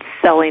 I'm not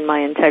selling my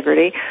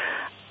integrity.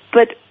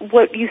 But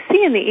what you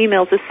see in the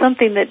emails is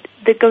something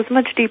that goes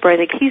much deeper. I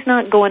think he's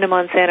not going to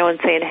Monsanto and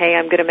saying, hey,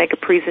 I'm going to make a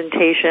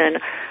presentation.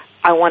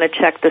 I want to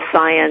check the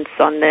science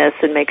on this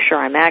and make sure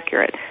I'm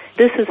accurate.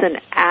 This is an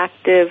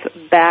active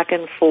back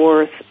and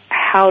forth.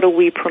 How do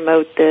we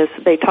promote this?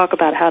 They talk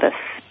about how to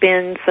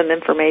spin some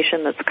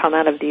information that's come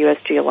out of the U.S.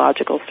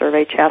 Geological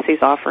Survey. Chassis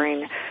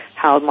offering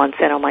how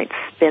Monsanto might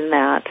spin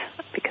that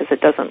because it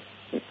doesn't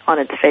on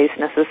its face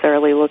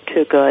necessarily look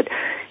too good.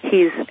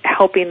 He's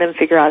helping them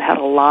figure out how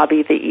to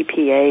lobby the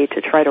EPA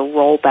to try to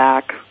roll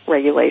back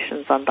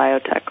regulations on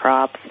biotech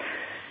crops.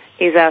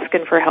 He's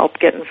asking for help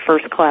getting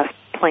first-class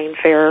plane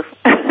fare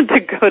to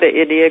go to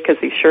India because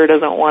he sure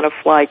doesn't want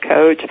to fly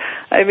coach.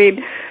 I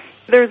mean,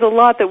 there's a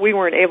lot that we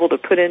weren't able to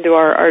put into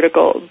our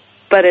article,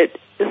 but it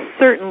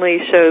certainly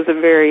shows a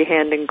very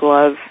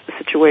hand-in-glove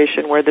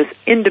situation where this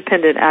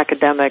independent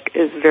academic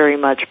is very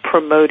much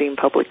promoting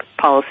public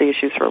policy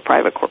issues for a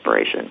private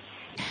corporation.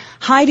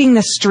 Hiding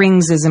the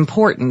strings is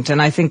important,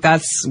 and I think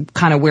that's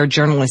kind of where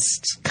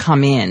journalists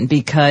come in,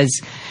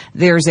 because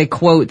there's a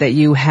quote that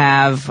you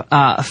have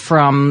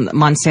from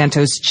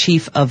Monsanto's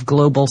Chief of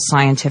Global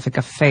Scientific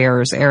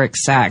Affairs, Eric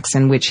Sachs,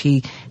 in which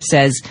he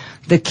says,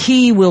 the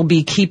key will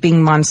be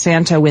keeping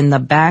Monsanto in the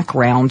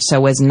background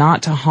so as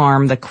not to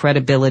harm the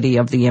credibility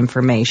of the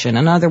information.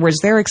 In other words,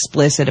 they're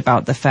explicit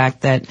about the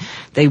fact that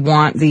they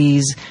want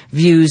these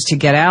views to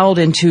get out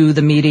into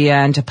the media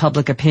and to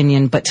public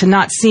opinion, but to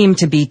not seem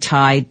to be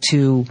tied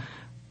to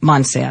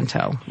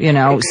Monsanto,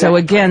 Exactly. So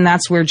again,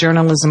 that's where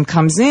journalism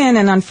comes in,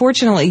 and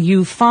unfortunately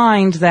you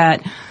find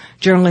that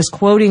journalists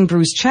quoting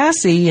Bruce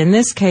Chassis, in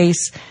this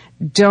case,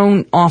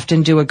 don't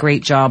often do a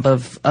great job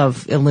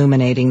of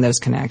illuminating those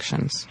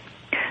connections.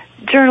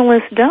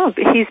 Journalists don't.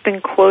 He's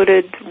been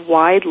quoted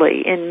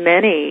widely in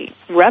many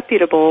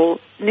reputable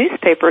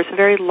newspaper is a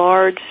very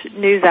large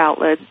news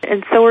outlet,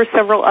 and so are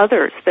several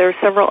others. There are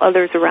several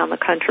others around the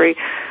country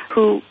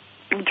who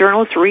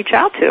journalists reach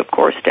out to, of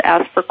course, to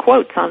ask for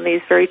quotes on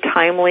these very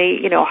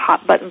timely,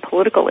 hot-button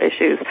political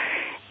issues.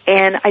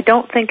 And I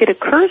don't think it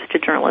occurs to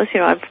journalists,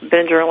 I've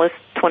been a journalist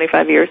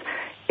 25 years,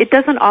 it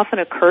doesn't often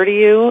occur to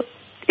you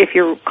if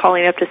you're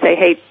calling up to say,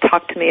 hey,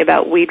 talk to me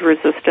about weed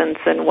resistance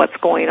and what's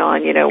going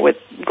on, with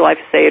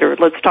glyphosate, or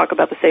let's talk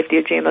about the safety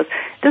of GMOs.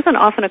 It doesn't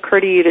often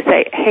occur to you to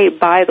say, hey,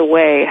 by the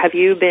way, have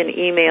you been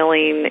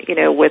emailing,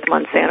 with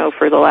Monsanto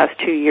for the last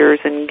 2 years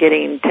and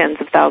getting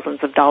tens of thousands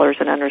of dollars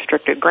in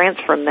unrestricted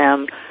grants from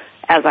them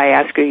as I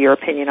ask you your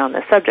opinion on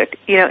this subject?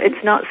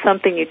 It's not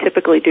something you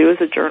typically do as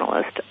a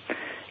journalist.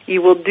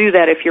 You will do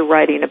that if you're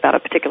writing about a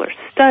particular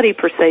study,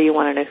 per se. You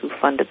want to know who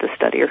funded the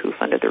study or who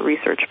funded the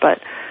research.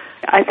 But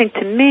I think,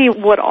 to me,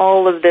 what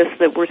all of this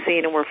that we're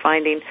seeing and we're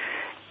finding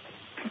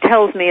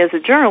tells me as a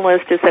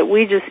journalist is that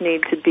we just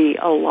need to be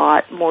a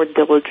lot more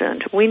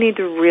diligent. We need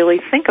to really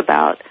think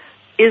about,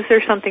 is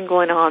there something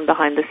going on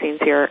behind the scenes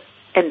here?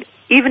 And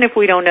even if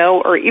we don't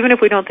know, or even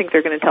if we don't think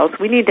they're going to tell us,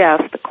 we need to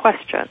ask the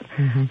question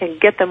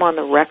and get them on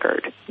the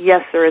record.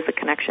 Yes, there is a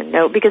connection.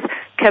 No, because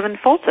Kevin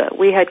Folta,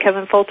 we had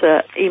Kevin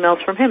Folta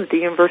emails from him at the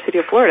University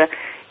of Florida.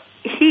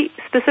 He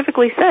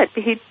specifically said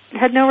he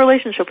had no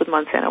relationship with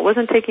Monsanto,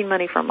 wasn't taking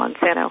money from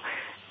Monsanto.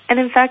 And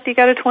in fact, he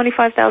got a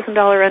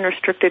 $25,000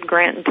 unrestricted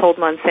grant and told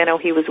Monsanto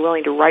he was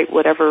willing to write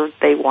whatever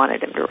they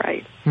wanted him to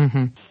write.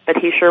 But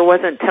he sure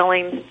wasn't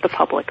telling the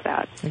public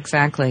that.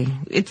 Exactly.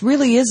 It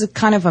really is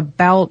kind of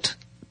about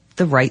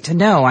the right to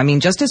know. I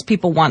mean, just as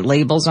people want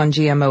labels on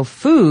GMO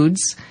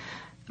foods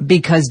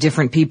because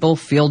different people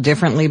feel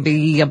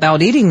differently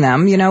about eating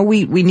them,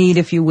 we need,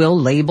 if you will,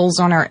 labels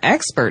on our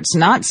experts,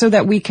 not so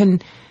that we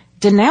can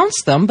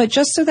denounce them, but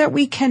just so that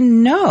we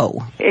can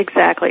know.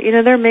 Exactly.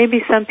 There may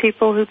be some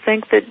people who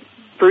think that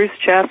Bruce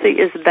Chasse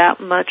is that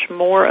much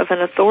more of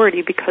an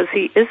authority because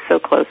he is so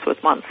close with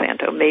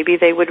Monsanto. Maybe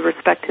they would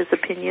respect his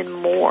opinion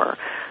more.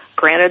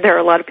 Granted, there are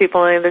a lot of people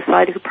on the other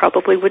side who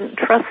probably wouldn't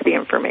trust the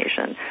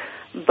information.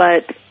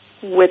 But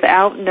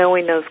without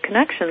knowing those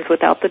connections,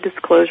 without the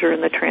disclosure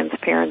and the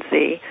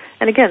transparency,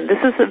 and again,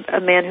 this is a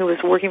man who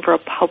was working for a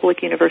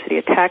public university,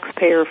 a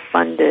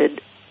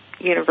taxpayer-funded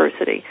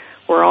university.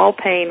 We're all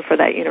paying for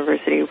that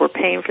university. We're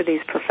paying for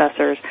these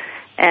professors.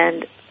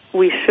 And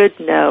we should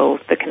know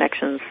the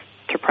connections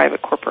to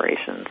private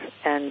corporations.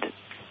 And,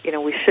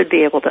 we should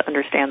be able to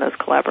understand those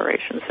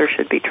collaborations. There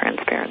should be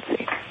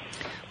transparency.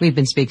 We've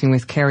been speaking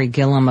with Carey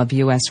Gillam of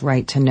U.S.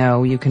 Right to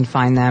Know. You can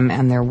find them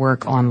and their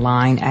work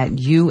online at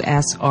usrtk.org.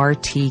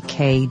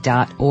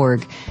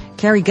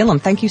 Carey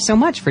Gillam, thank you so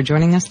much for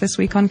joining us this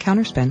week on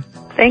Counterspin.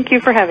 Thank you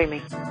for having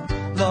me.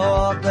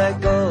 Lord, there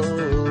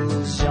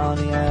goes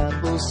Johnny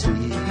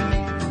Appleseed.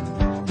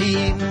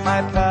 He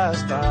might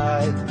pass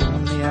by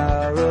in the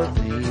hour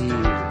of need.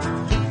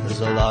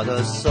 There's a lot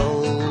of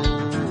souls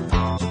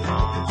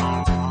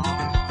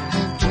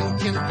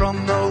drinking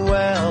from the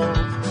well,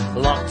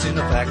 locked in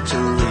a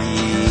factory.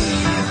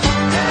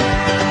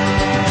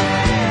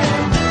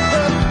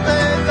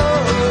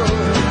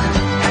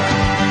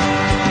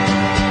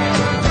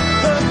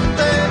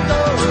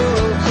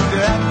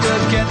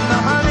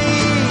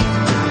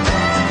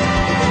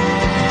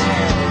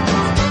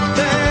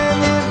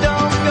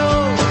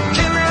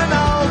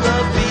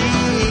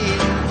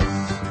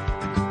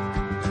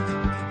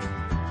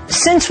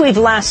 Since we've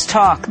last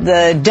talked,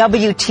 the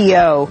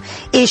WTO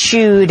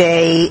issued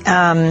a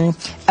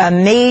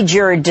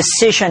major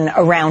decision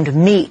around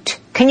meat.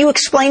 Can you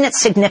explain its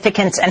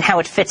significance and how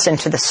it fits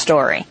into the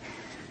story?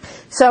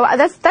 So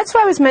that's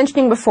what I was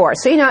mentioning before.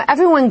 So,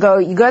 everyone you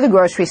go to the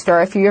grocery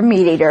store if you're a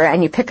meat eater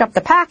and you pick up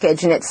the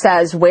package and it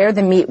says where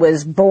the meat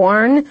was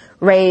born,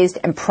 raised,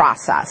 and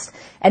processed.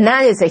 And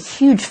that is a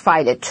huge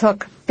fight. It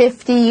took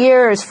 50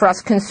 years for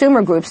us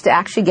consumer groups to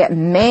actually get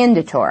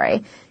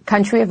mandatory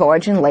country of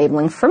origin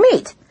labeling for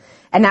meat.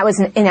 And that was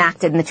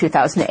enacted in the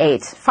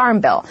 2008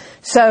 Farm Bill.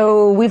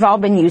 So we've all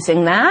been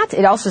using that.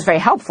 It also is very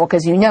helpful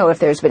because if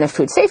there's been a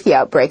food safety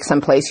outbreak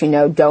someplace,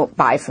 don't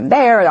buy from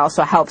there. It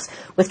also helps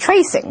with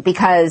tracing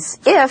because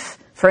if,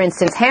 for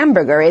instance,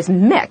 hamburger is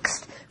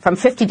mixed from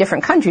 50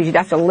 different countries, you'd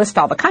have to list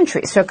all the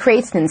countries. So it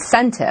creates an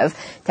incentive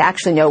to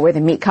actually know where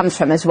the meat comes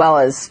from, as well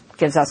as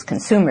gives us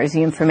consumers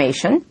the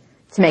information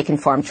to make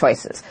informed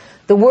choices.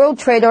 The World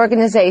Trade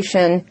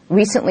Organization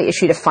recently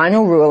issued a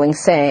final ruling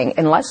saying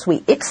unless we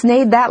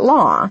ixnayed that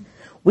law,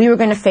 we were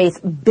going to face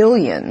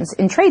billions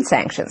in trade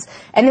sanctions.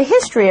 And the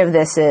history of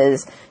this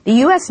is the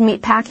U.S.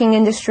 meatpacking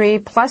industry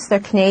plus their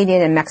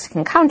Canadian and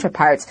Mexican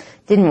counterparts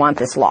didn't want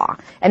this law.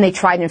 And they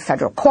tried in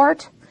federal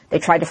court. They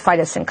tried to fight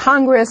us in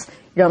Congress.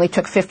 It only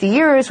took 50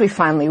 years. We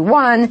finally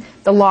won.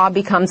 The law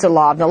becomes the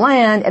law of the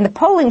land. And the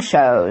polling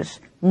shows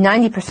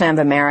 90% of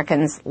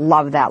Americans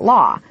love that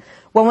law.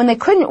 Well, when they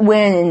couldn't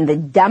win in the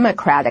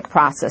democratic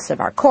process of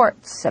our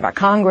courts, of our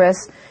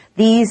Congress,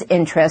 these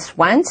interests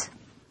went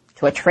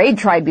to a trade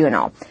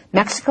tribunal.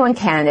 Mexico and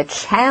Canada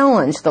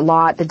challenged the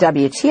law at the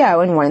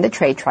WTO in one of the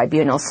trade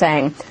tribunals,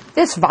 saying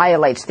this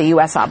violates the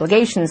U.S.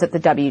 obligations at the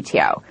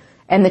WTO.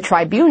 And the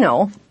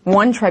tribunal,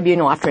 one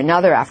tribunal after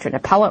another, after an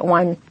appellate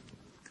one,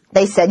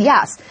 they said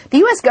yes. The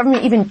U.S.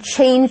 government even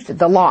changed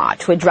the law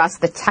to address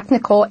the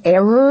technical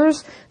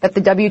errors that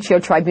the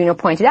WTO tribunal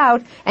pointed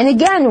out, and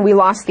again, we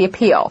lost the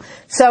appeal.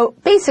 So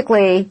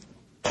basically,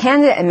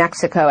 Canada and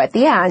Mexico at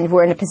the end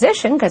were in a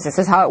position, because this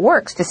is how it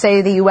works, to say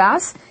to the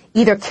U.S.,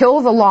 either kill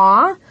the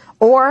law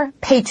or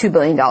pay $2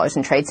 billion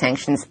in trade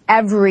sanctions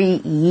every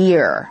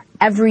year,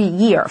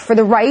 for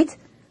the right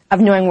of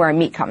knowing where our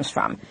meat comes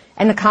from.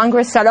 And the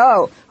Congress said,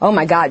 oh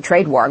my God,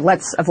 trade war,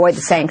 let's avoid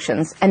the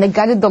sanctions. And they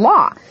gutted the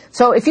law.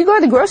 So if you go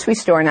to the grocery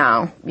store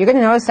now, you're going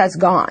to notice that's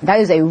gone. That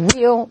is a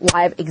real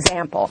live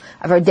example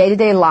of our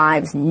day-to-day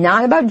lives,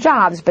 not about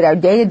jobs, but our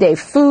day-to-day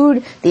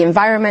food, the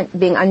environment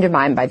being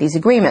undermined by these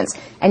agreements.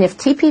 And if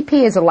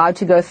TPP is allowed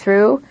to go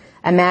through,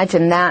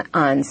 imagine that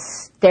on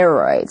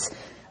steroids.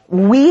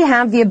 We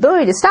have the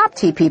ability to stop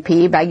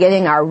TPP by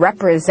getting our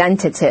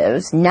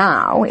representatives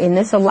now, in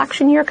this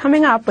election year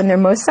coming up when they're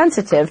most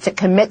sensitive, to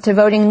commit to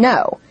voting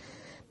no.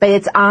 But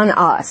it's on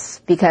us,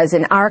 because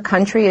in our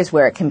country is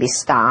where it can be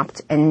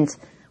stopped, and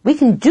we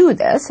can do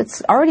this. There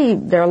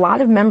are a lot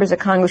of members of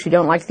Congress who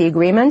don't like the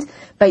agreement,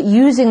 but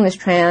using this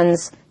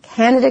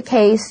Trans-Canada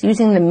case,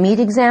 using the meat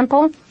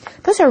example,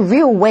 those are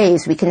real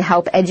ways we can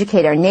help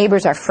educate our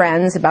neighbors, our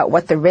friends about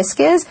what the risk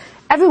is.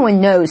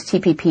 Everyone knows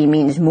TPP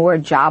means more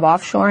job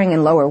offshoring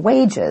and lower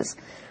wages,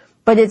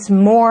 but it's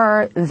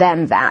more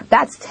than that.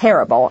 That's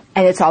terrible,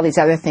 and it's all these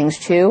other things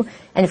too.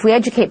 And if we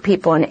educate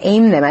people and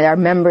aim them at our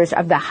members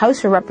of the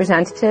House of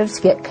Representatives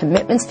to get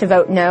commitments to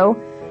vote no,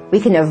 we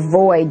can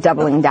avoid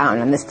doubling down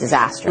on this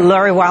disaster.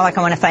 Lori Wallach,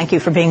 I want to thank you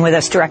for being with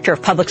us, Director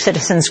of Public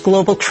Citizens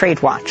Global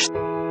Trade Watch.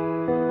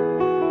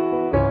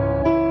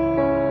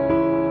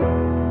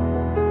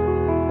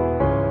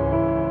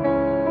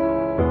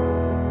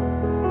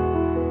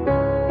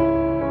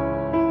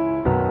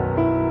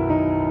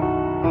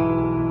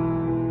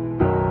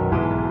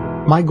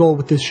 My goal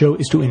with this show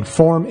is to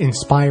inform,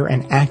 inspire,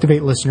 and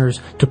activate listeners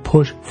to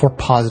push for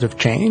positive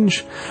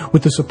change.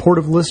 With the support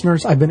of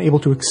listeners, I've been able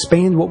to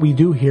expand what we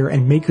do here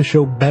and make the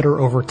show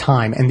better over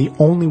time. And the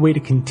only way to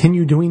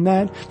continue doing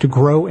that, to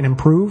grow and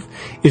improve,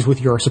 is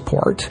with your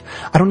support.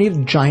 I don't need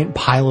a giant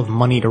pile of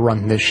money to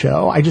run this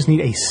show. I just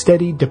need a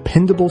steady,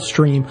 dependable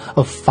stream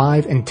of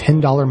 $5 and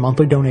 $10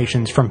 monthly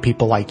donations from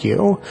people like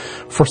you.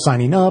 For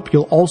signing up,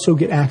 you'll also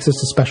get access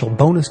to special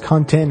bonus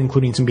content,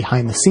 including some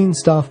behind-the-scenes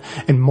stuff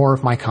and more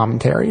of my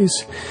commentaries.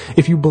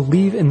 If you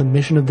believe in the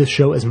mission of this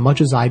show as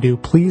much as I do,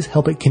 please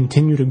help it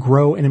continue to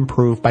grow and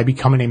improve by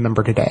becoming a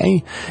member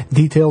today.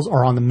 Details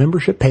are on the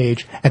membership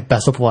page at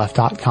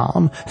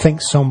bestoftheleft.com.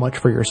 Thanks so much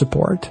for your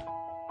support.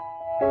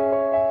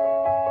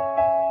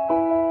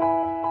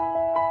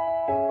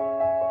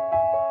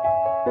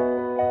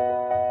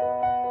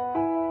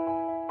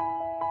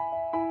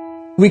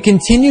 We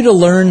continue to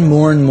learn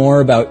more and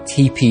more about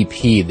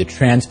TPP, the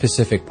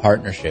Trans-Pacific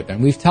Partnership,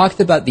 and we've talked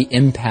about the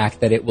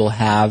impact that it will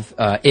have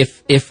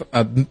if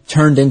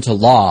turned into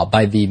law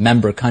by the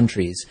member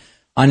countries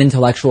on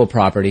intellectual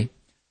property,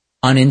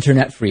 on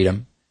internet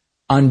freedom,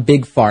 on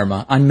big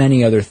pharma, on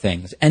many other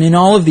things. And in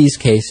all of these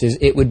cases,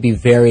 it would be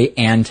very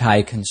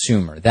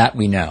anti-consumer, that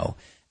we know.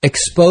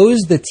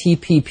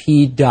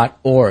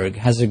 ExposeTheTPP.org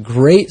has a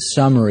great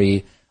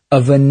summary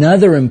of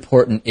another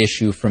important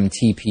issue from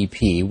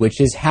TPP,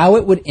 which is how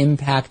it would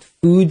impact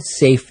food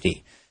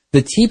safety.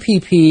 The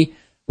TPP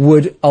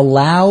would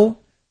allow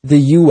the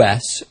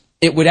U.S.,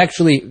 it would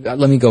actually,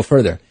 let me go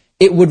further,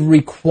 it would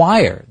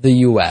require the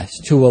U.S.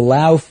 to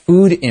allow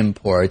food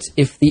imports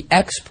if the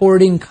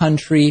exporting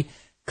country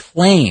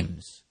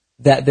claims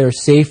that their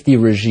safety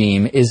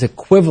regime is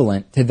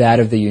equivalent to that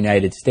of the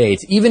United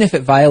States, even if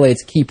it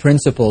violates key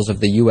principles of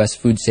the U.S.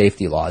 food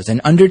safety laws.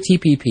 And under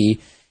TPP,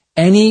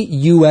 any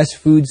U.S.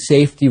 food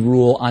safety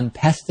rule on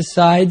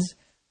pesticides,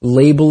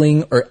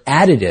 labeling, or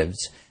additives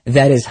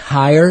that is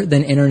higher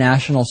than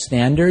international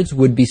standards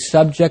would be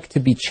subject to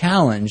be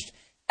challenged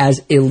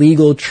as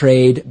illegal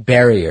trade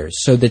barriers.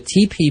 So the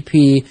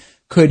TPP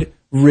could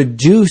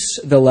reduce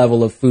the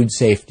level of food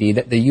safety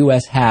that the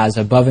U.S. has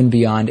above and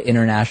beyond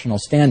international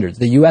standards.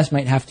 The U.S.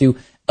 might have to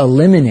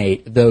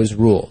eliminate those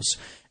rules.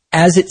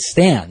 As it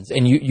stands,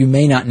 and you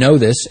may not know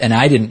this, and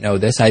I didn't know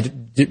this, I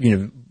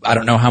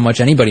don't know how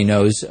much anybody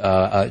knows,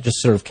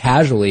 just sort of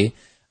casually,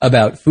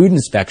 about food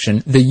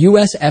inspection. The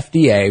U.S.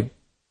 FDA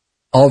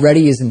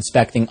already is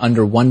inspecting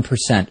under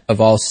 1%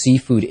 of all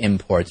seafood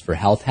imports for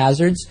health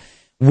hazards.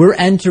 We're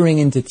entering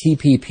into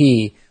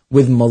TPP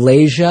with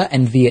Malaysia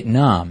and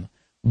Vietnam,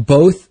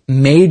 both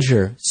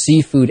major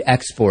seafood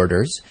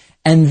exporters,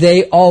 and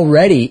they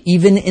already,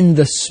 even in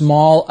the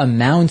small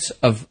amounts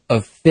of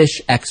fish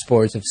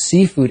exports, of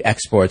seafood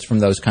exports from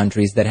those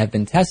countries that have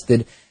been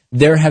tested,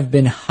 there have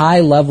been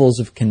high levels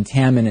of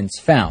contaminants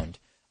found.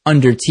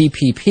 Under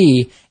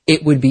TPP,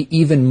 it would be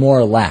even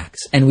more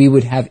lax, and we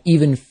would have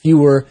even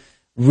fewer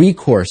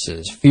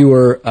recourses,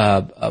 fewer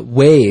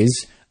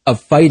ways of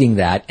fighting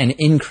that and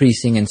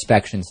increasing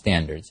inspection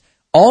standards.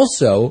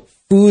 Also,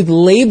 food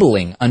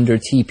labeling under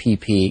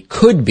TPP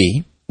could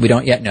be, we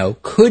don't yet know,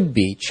 could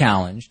be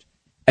challenged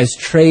as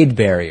trade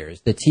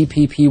barriers. The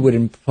TPP would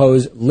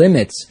impose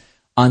limits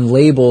on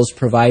labels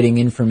providing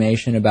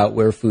information about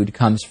where food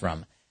comes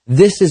from.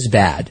 This is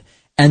bad.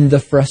 And the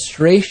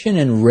frustration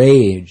and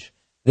rage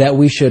that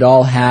we should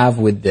all have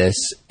with this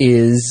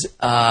is,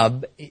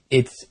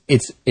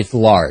 it's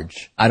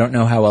large. I don't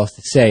know how else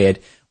to say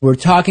it. We're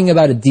talking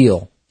about a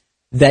deal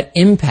that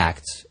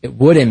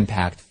would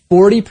impact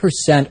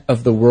 40%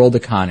 of the world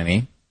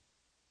economy.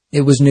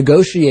 It was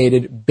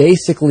negotiated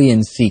basically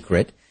in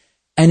secret,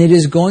 and it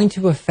is going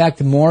to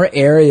affect more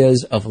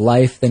areas of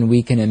life than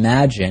we can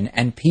imagine,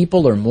 and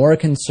people are more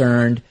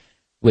concerned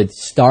with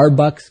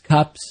Starbucks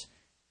cups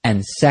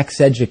and sex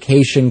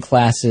education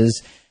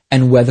classes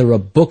and whether a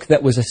book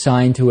that was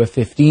assigned to a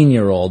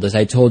 15-year-old, as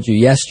I told you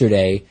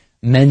yesterday,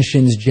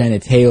 mentions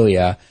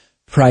genitalia.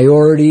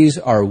 Priorities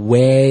are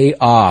way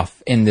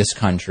off in this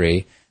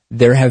country.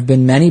 There have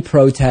been many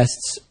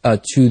protests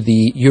to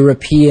the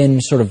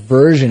European sort of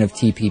version of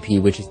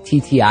TPP, which is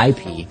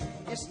TTIP.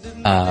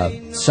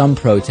 Some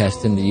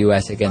protests in the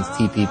U.S. against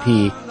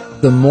TPP.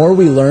 The more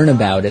we learn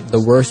about it,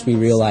 the worse we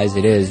realize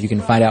it is. You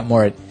can find out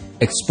more at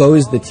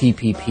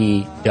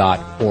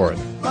exposethetpp.org.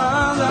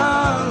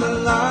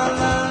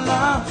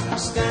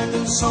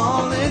 Standing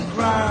solid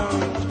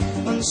ground,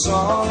 on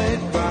solid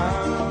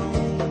ground.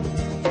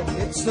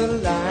 It's the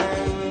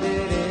land,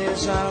 it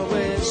is our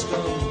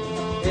wisdom.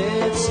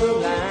 It's the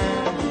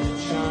land that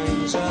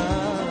shines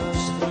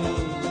us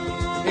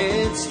through.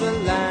 It's the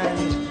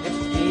land, it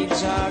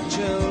feeds our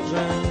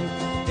children.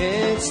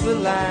 It's the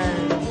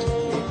land,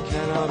 it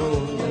cannot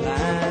own the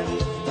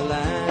land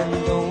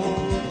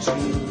owns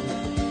you.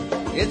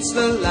 It's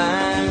the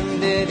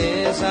land, it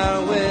is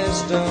our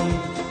wisdom.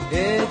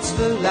 It's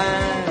the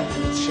land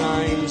that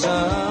shines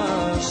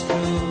us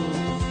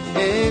through.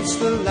 It's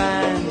the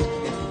land,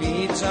 it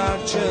feeds our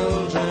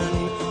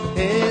children.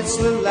 It's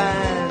the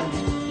land,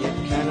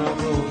 it cannot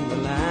own the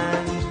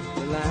land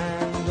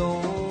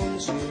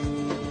owns you.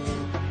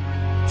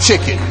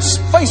 Chickens.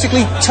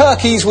 Basically,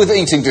 turkeys with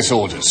eating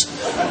disorders.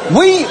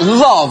 We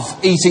love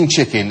eating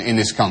chicken in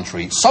this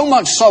country, so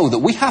much so that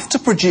we have to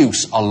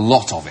produce a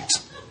lot of it.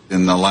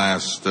 In the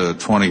last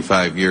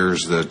 25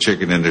 years, the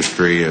chicken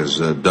industry has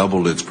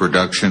doubled its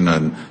production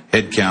and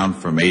headcount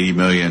from 80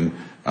 million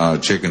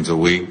chickens a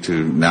week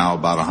to now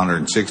about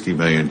 160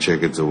 million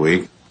chickens a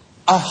week.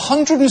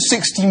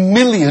 160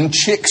 million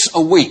chicks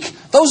a week.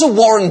 Those are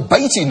Warren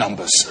Beatty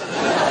numbers.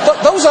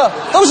 Those are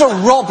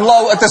Rob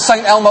Lowe at the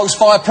St. Elmo's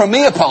Fire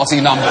premiere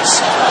party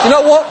numbers. You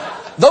know what?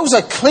 Those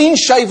are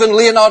clean-shaven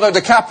Leonardo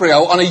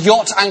DiCaprio on a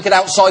yacht anchored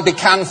outside the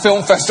Cannes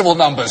Film Festival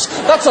numbers.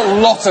 That's a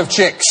lot of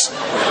chicks.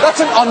 That's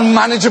an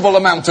unmanageable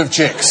amount of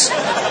chicks.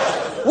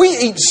 We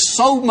eat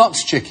so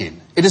much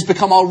chicken, it has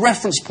become our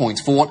reference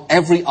point for what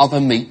every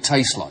other meat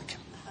tastes like.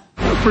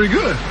 Pretty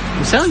good.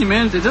 I'm telling you,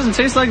 man, it doesn't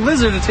taste like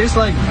lizard, it tastes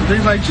like big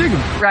fried chicken.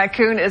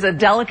 Raccoon is a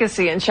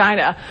delicacy in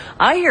China.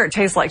 I hear it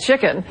tastes like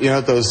chicken. You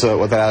know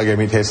what that alligator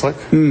meat tastes like?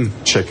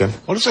 Chicken.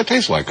 What does that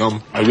taste like?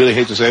 I really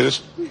hate to say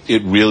this.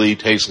 It really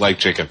tastes like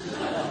chicken.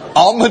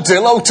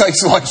 Armadillo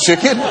tastes like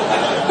chicken?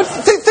 But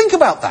think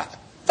about that.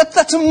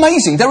 That's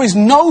amazing. There is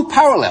no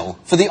parallel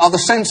for the other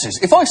senses.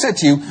 If I said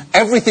to you,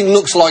 everything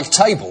looks like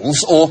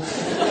tables, or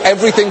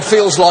everything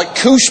feels like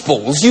koosh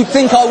balls, you'd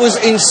think I was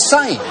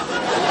insane.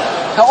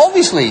 Now,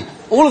 obviously,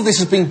 all of this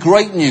has been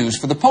great news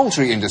for the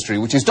poultry industry,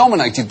 which is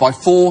dominated by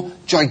 4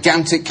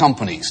 gigantic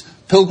companies: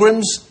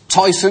 Pilgrims,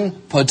 Tyson,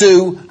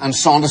 Perdue, and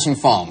Sanderson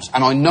Farms.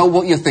 And I know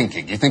what you're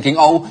thinking. You're thinking,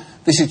 oh,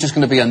 this is just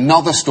going to be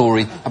another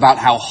story about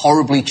how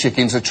horribly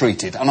chickens are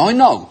treated. And I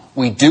know,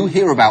 we do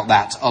hear about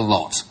that a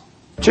lot.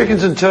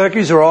 Chickens and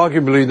turkeys are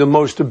arguably the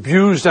most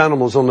abused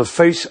animals on the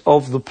face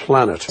of the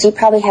planet. You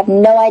probably have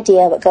no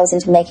idea what goes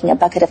into making a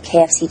bucket of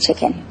KFC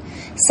chicken.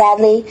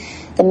 Sadly,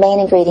 the main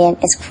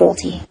ingredient is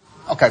cruelty.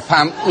 Okay,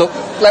 Pam, look,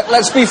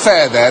 let's be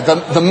fair there.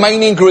 The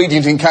main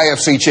ingredient in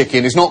KFC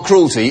chicken is not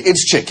cruelty,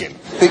 it's chicken.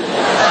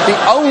 The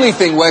only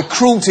thing where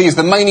cruelty is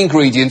the main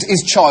ingredient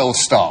is child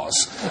stars.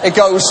 It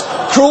goes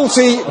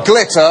cruelty,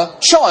 glitter,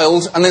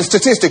 child, and then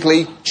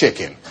statistically,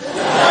 chicken.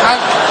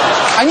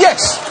 And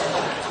yes,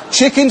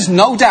 chickens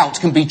no doubt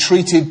can be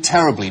treated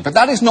terribly, but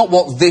that is not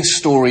what this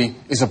story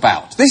is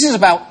about. This is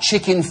about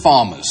chicken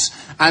farmers.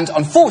 And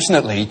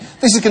unfortunately,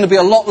 this is going to be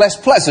a lot less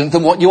pleasant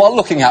than what you are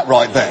looking at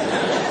right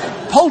there.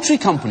 Poultry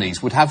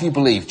companies would have you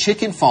believe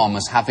chicken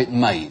farmers have it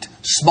made,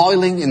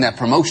 smiling in their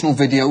promotional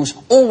videos,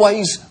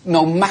 always,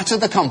 no matter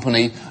the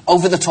company,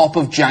 over the top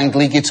of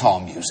jangly guitar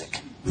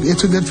music.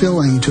 It's a good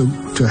feeling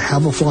to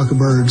have a flock of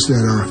birds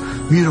that are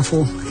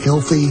beautiful,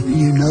 healthy.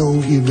 You know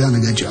you've done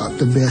a good job.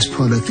 The best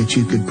product that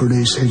you could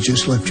produce has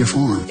just left your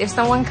farm. If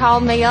someone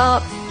called me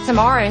up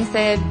tomorrow and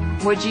said,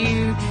 would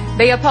you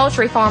be a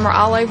poultry farmer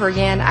all over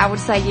again, I would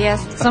say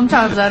yes.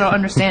 Sometimes I don't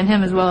understand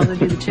him as well as I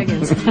do the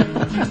chickens.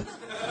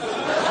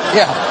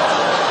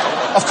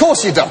 Yeah, of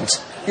course you don't.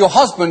 Your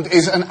husband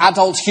is an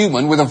adult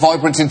human with a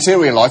vibrant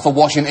interior life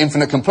awash in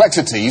infinite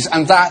complexities,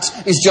 and that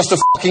is just a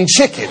fucking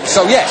chicken.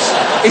 So yes,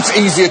 it's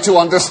easier to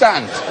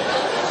understand.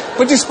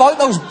 But despite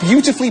those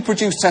beautifully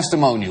produced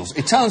testimonials,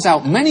 it turns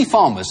out many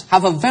farmers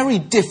have a very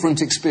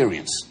different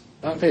experience.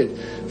 I've had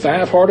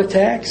 5 heart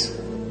attacks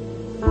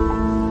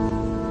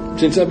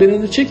since I've been in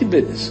the chicken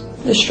business.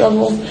 The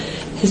struggle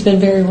has been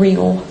very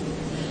real,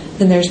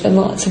 and there's been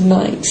lots of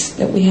nights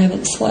that we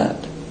haven't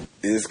slept.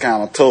 It's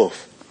kind of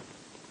tough.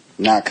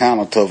 Not kind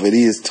of tough, it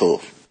is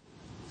tough.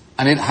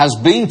 And it has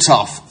been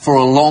tough for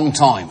a long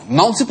time.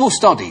 Multiple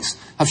studies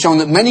have shown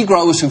that many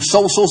growers whose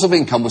sole source of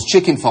income was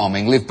chicken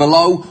farming live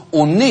below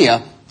or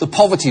near the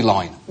poverty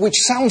line, which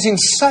sounds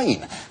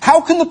insane.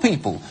 How can the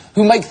people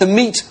who make the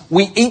meat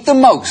we eat the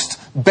most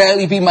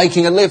barely be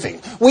making a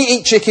living? We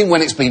eat chicken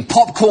when it's been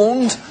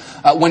popcorned,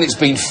 when it's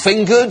been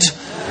fingered,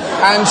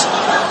 and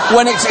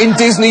when it's in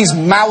Disney's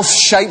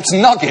mouse-shaped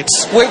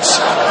nuggets, which,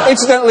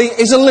 incidentally,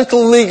 is a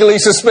little legally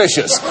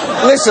suspicious.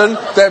 Listen,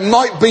 there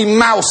might be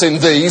mouse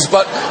in these,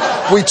 but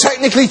we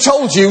technically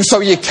told you, so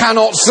you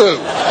cannot sue.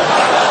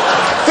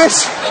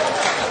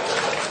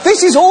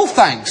 This is all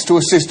thanks to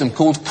a system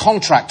called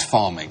contract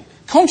farming.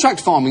 Contract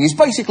farming is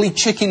basically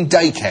chicken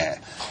daycare.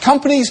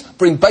 Companies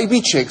bring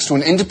baby chicks to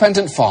an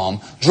independent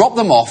farm, drop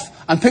them off,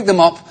 and pick them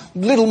up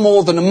little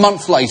more than a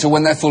month later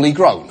when they're fully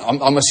grown.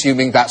 I'm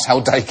assuming that's how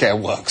daycare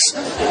works.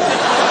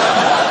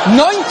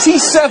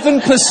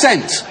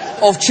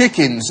 97% of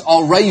chickens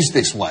are raised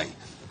this way.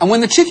 And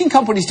when the chicken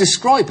companies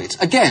describe it,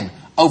 again,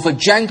 over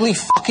jangly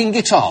fucking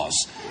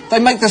guitars, they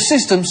make the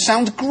system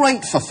sound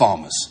great for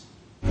farmers.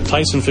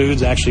 Tyson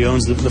Foods actually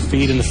owns the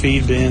feed and the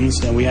feed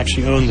bins, and we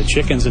actually own the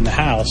chickens in the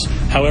house.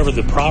 However,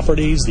 the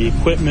properties, the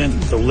equipment,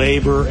 the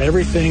labor,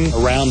 everything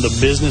around the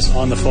business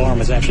on the farm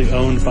is actually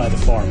owned by the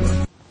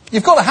farmer.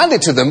 You've got to hand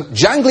it to them.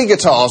 Jangly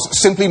guitars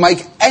simply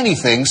make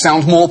anything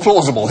sound more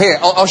plausible. Here,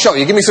 I'll show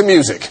you. Give me some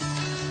music.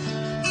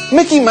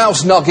 Mickey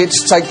Mouse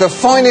nuggets take the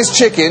finest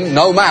chicken,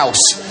 no mouse,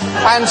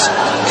 and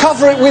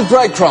cover it with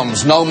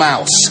breadcrumbs, no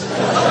mouse.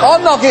 Our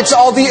nuggets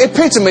are the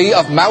epitome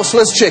of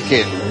mouseless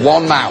chicken,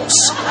 one mouse.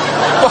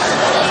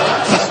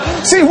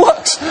 See, it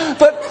works.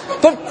 But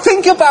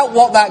think about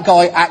what that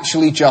guy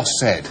actually just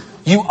said.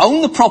 You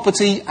own the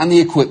property and the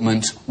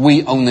equipment,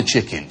 we own the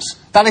chickens.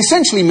 That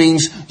essentially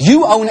means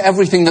you own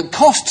everything that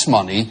costs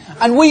money,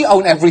 and we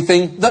own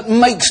everything that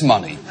makes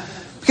money.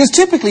 Because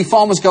typically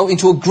farmers go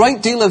into a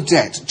great deal of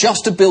debt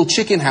just to build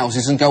chicken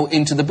houses and go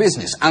into the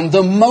business. And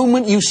the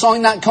moment you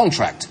sign that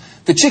contract,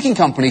 the chicken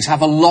companies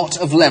have a lot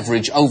of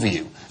leverage over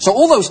you. So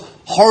all those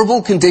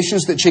horrible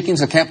conditions that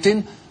chickens are kept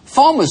in,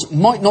 farmers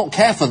might not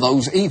care for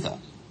those either.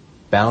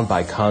 Bound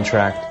by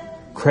contract,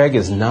 Craig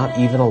is not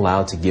even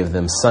allowed to give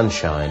them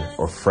sunshine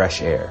or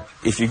fresh air.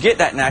 If you get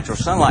that natural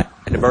sunlight,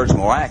 the birds are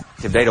more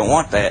active. They don't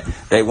want that.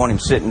 They want him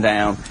sitting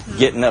down,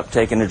 getting up,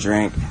 taking a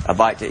drink, a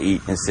bite to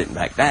eat, and sitting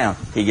back down.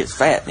 He gets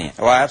fat then.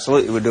 Well, I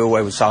absolutely would do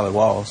away with solid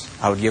walls.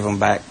 I would give them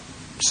back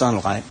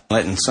sunlight.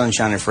 Letting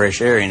sunshine and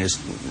fresh air in is,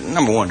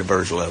 number one, the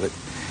birds love it.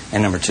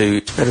 And number two,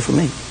 it's better for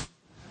me.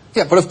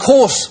 Yeah, but of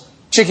course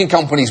chicken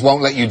companies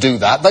won't let you do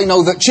that. They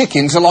know that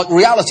chickens are like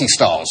reality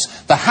stars.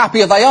 The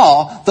happier they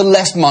are, the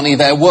less money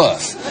they're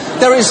worth.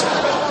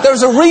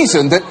 There's a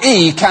reason that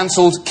E!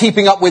 cancelled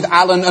Keeping Up with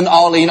Alan and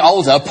Arlene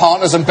Alder,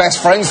 partners and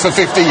best friends for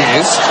 50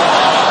 years.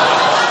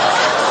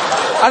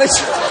 And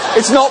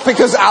it's not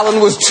because Alan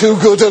was too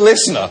good a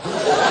listener.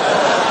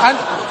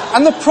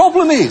 And the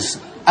problem is,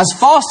 as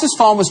fast as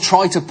farmers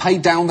try to pay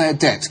down their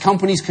debt,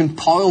 companies can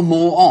pile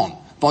more on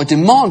by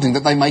demanding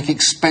that they make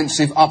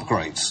expensive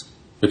upgrades.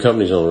 The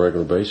companies on a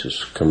regular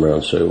basis come around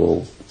and say,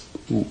 well,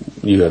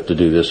 you have to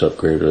do this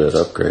upgrade or that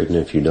upgrade, and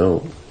if you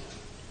don't,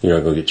 you're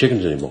not going to get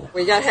chickens anymore.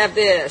 We got to have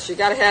this, you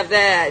got to have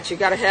that, you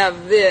got to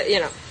have this, you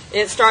know.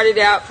 It started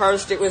out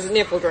first, it was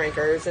nipple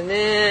drinkers, and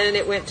then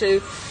it went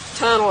to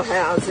tunnel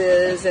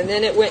houses, and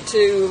then it went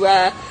to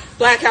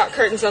blackout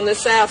curtains on the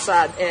south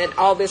side, and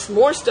all this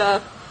more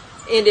stuff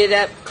ended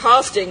up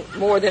costing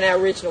more than our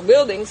original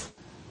buildings.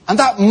 And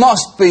that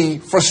must be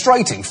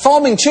frustrating.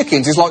 Farming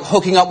chickens is like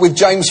hooking up with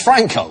James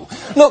Franco.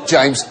 Look,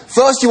 James,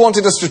 first you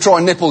wanted us to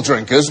try nipple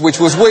drinkers, which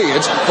was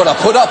weird, but I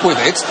put up with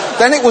it.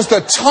 Then it was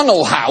the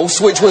tunnel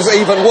house, which was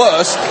even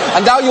worse.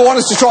 And now you want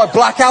us to try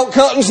blackout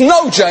curtains?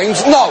 No,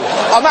 James, no.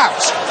 I'm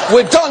out.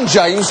 We're done,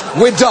 James.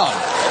 We're done.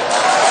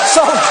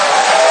 So,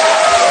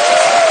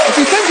 if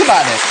you think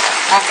about it,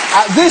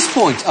 at this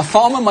point, a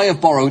farmer may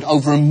have borrowed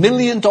over $1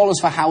 million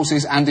for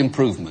houses and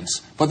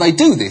improvements, but they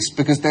do this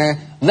because they're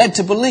led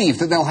to believe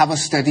that they'll have a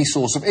steady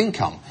source of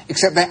income,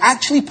 except they're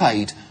actually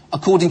paid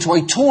according to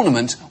a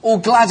tournament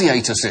or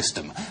gladiator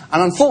system.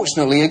 And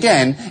unfortunately,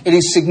 again, it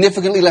is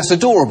significantly less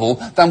adorable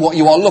than what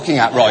you are looking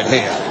at right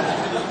here.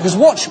 Because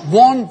watch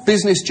one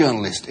business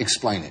journalist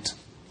explain it.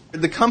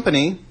 The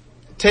company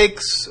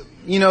takes,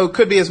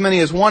 could be as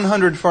many as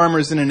 100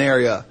 farmers in an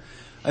area,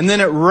 and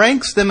then it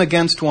ranks them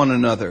against one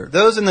another.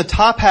 Those in the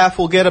top half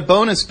will get a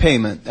bonus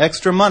payment,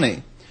 extra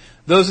money.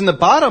 Those in the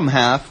bottom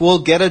half will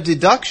get a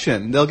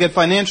deduction. They'll get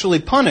financially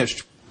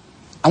punished.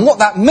 And what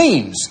that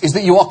means is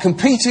that you are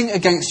competing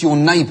against your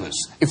neighbours.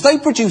 If they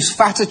produce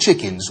fatter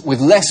chickens with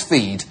less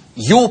feed,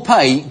 your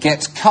pay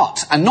gets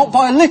cut. And not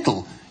by a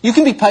little. You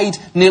can be paid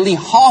nearly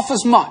half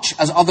as much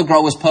as other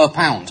growers per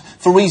pound,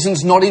 for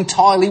reasons not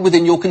entirely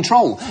within your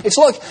control. It's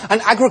like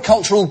an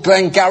agricultural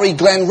Glengarry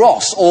Glen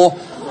Ross, or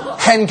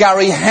Hen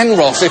Gary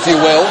Henross, if you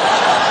will.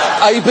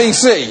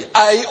 ABC.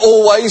 A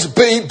always,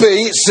 B,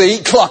 B,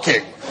 C,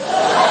 clucking.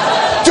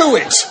 Do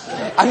it.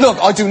 And look,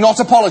 I do not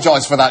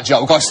apologise for that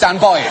joke. I stand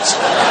by it.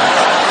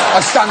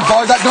 I stand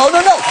by that. No.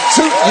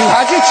 So you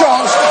had your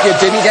chance. You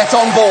didn't get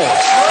on board.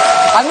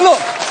 And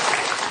look,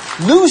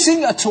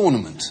 losing a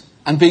tournament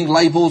and being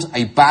labelled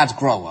a bad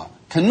grower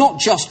can not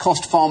just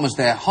cost farmers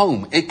their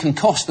home, it can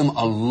cost them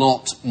a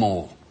lot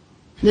more.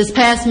 This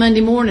past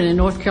Monday morning in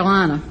North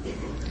Carolina,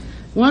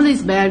 one of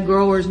these bad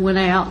growers went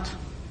out,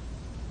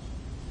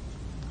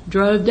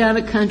 drove down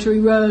a country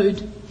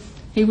road.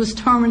 He was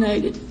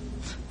terminated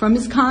from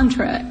his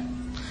contract,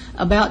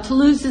 about to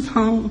lose his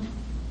home,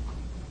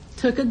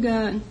 took a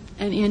gun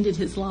and ended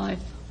his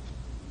life.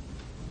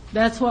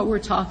 That's what we're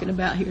talking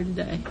about here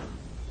today.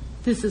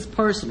 This is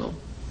personal.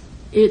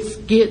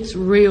 It gets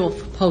real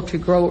for poultry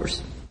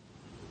growers.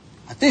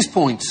 At this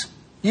point,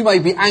 you may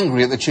be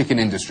angry at the chicken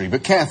industry,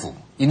 but careful.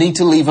 You need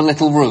to leave a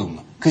little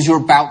room, because you're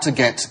about to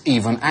get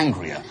even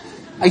angrier.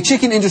 A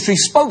chicken industry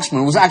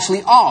spokesman was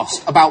actually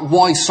asked about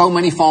why so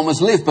many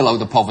farmers live below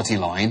the poverty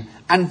line,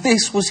 and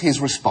this was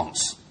his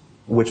response.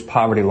 Which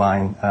poverty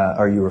line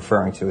are you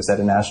referring to? Is that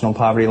a national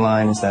poverty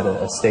line? Is that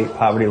a state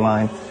poverty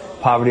line?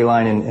 Poverty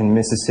line in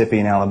Mississippi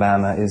and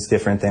Alabama is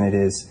different than it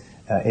is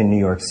in New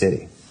York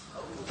City.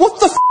 What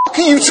the f***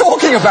 are you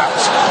talking about?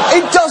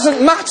 It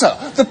doesn't matter.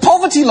 The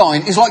poverty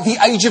line is like the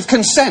age of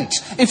consent.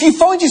 If you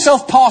find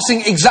yourself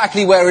passing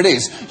exactly where it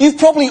is, you've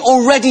probably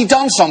already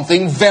done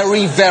something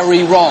very,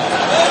 very wrong.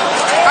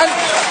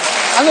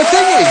 And the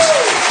thing is,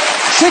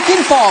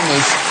 chicken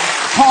farmers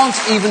can't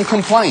even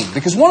complain,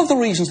 because one of the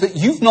reasons that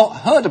you've not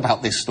heard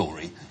about this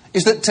story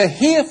is that to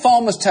hear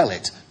farmers tell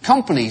it,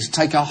 companies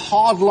take a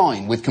hard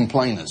line with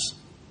complainers.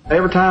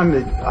 Every time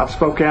that I've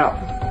spoke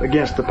out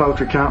against the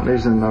poultry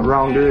companies and the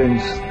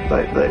wrongdoings,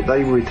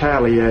 they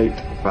retaliate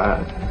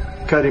by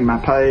cutting my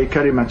pay,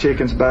 cutting my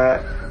chickens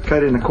back,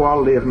 cutting the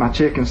quality of my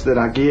chickens that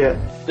I get.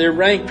 They're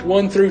ranked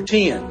 1 through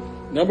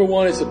 10. Number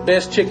 1 is the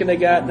best chicken they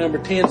got. Number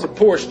 10 is the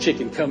poorest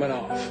chicken coming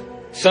off.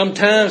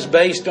 Sometimes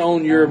based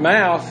on your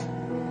mouth,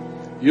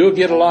 you'll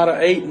get a lot of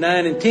 8,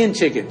 9, and 10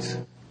 chickens.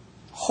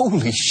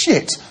 Holy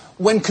shit!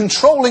 When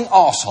controlling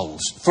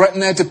arseholes threaten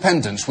their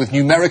dependents with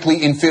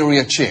numerically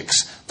inferior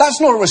chicks, that's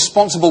not a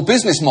responsible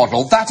business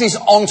model, that is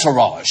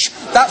entourage.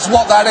 That's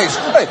what that is.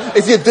 Hey,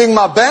 if you ding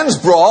my Benz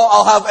bra,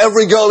 I'll have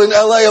every girl in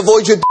LA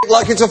avoid your dick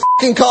like it's a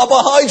f***ing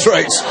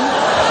carbohydrate.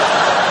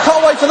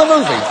 Can't wait for the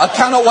movie. I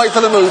cannot wait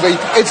for the movie.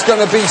 It's going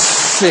to be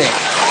sick.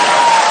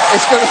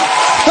 It's going to...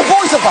 The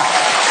boys are back.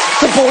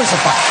 The boys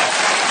are back.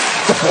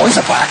 The boys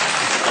are back.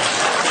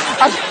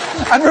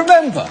 And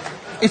remember,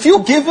 if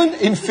you're given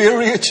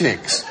inferior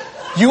chicks,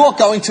 you are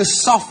going to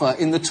suffer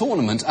in the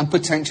tournament and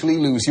potentially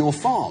lose your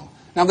farm.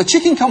 Now, the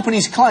chicken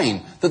companies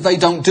claim that they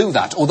don't do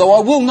that, although I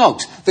will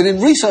note that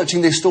in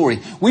researching this story,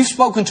 we've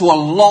spoken to a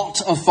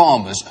lot of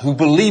farmers who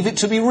believe it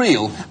to be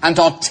real and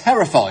are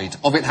terrified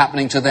of it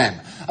happening to them.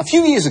 A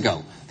few years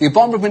ago, the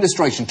Obama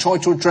administration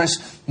tried to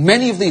address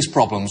many of these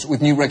problems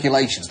with new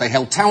regulations. They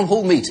held town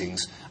hall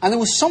meetings, and there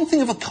was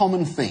something of a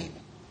common theme.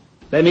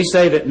 Let me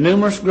say that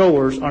numerous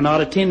growers are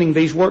not attending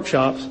these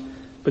workshops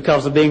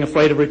because of being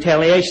afraid of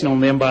retaliation on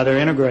them by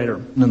their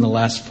integrator. In the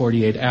last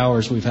 48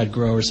 hours, we've had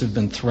growers who've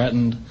been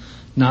threatened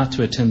not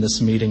to attend this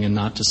meeting and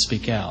not to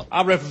speak out.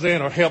 I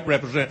represent or help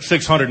represent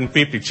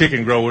 650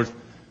 chicken growers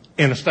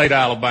in the state of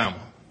Alabama.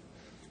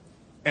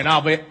 And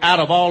I'll be out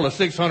of all the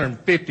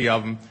 650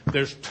 of them,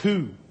 there's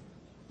 2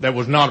 that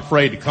was not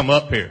afraid to come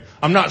up here.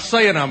 I'm not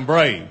saying I'm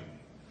brave.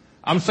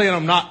 I'm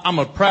saying I'm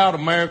a proud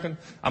American.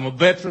 I'm a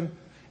veteran.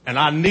 And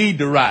I need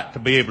the right to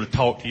be able to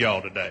talk to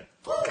y'all today.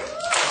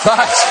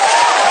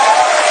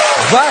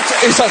 That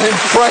is an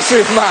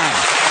impressive man.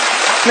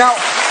 Now,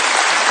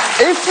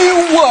 if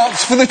you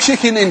worked for the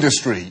chicken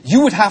industry,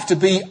 you would have to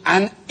be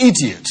an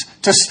idiot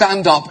to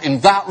stand up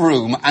in that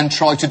room and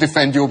try to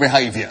defend your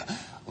behaviour.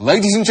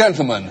 Ladies and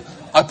gentlemen,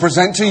 I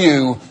present to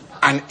you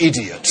an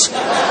idiot.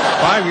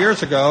 5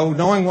 years ago,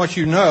 knowing what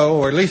you know,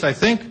 or at least I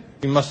think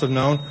you must have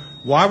known,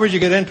 why would you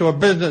get into a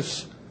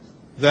business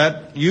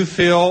that you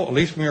feel, at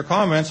least from your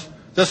comments,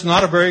 that's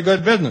not a very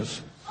good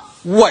business?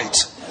 Wait.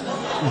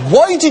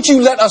 Why did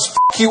you let us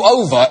f*** you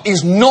over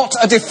is not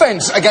a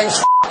defence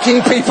against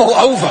f***ing people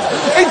over.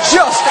 It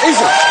just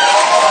isn't.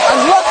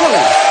 And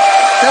luckily,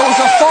 there was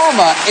a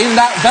farmer in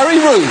that very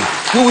room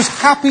who was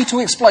happy to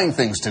explain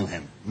things to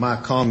him. My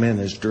comment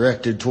is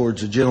directed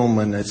towards a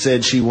gentleman that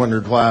said she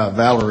wondered why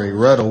Valerie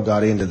Ruddle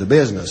got into the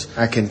business.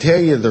 I can tell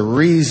you the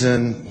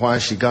reason why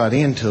she got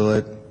into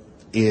it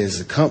is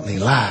the company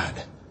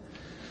lied.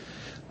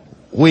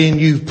 When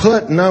you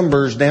put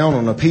numbers down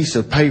on a piece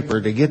of paper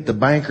to get the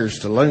bankers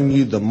to loan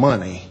you the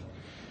money,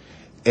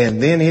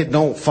 and then it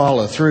don't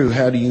follow through,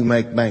 how do you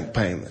make bank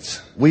payments?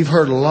 We've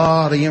heard a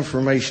lot of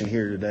information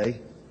here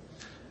today,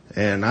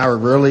 and I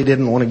really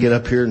didn't want to get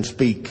up here and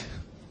speak.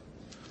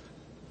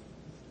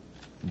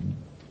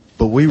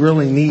 But we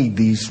really need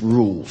these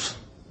rules,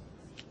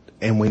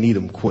 and we need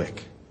them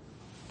quick.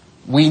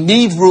 We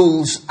need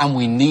rules, and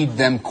we need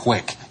them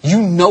quick.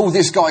 You know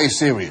this guy is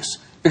serious.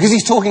 because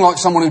he's talking like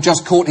someone who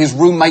just caught his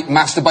roommate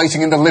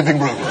masturbating in the living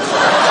room.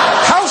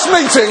 House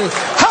meeting!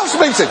 House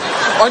meeting!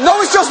 I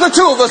know it's just the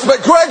two of us,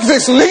 but Greg,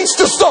 this needs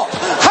to stop.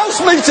 House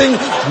meeting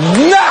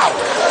now!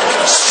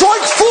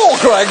 Strike 4,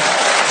 Greg!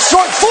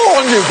 Strike 4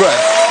 on you,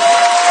 Greg!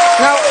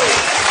 Now,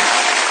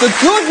 the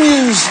good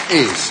news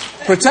is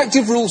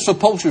protective rules for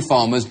poultry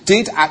farmers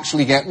did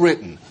actually get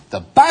written.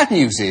 The bad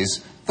news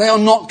is they are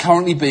not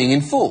currently being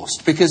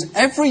enforced, because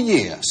every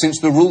year since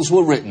the rules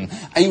were written,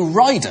 a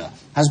rider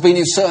has been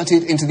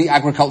inserted into the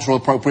Agricultural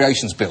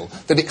Appropriations Bill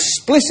that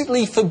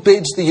explicitly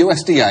forbids the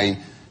USDA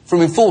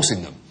from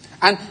enforcing them.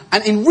 And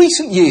in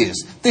recent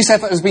years, this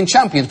effort has been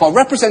championed by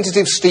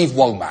Representative Steve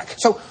Womack.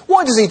 So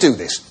why does he do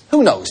this?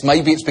 Who knows?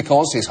 Maybe it's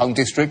because his home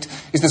district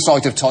is the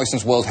site of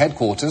Tyson's World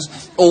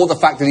Headquarters, or the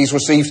fact that he's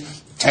received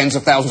tens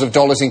of thousands of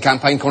dollars in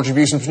campaign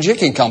contributions from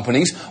chicken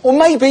companies, or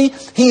maybe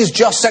he is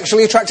just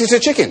sexually attracted to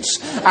chickens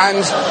and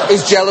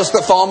is jealous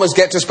that farmers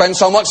get to spend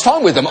so much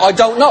time with them. I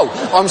don't know.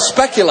 I'm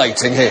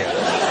speculating here.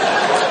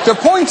 The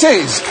point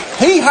is,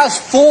 he has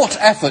fought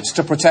efforts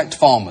to protect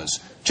farmers.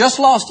 Just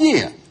last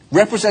year,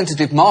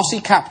 Representative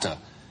Marcy Kaptur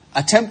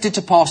attempted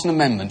to pass an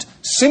amendment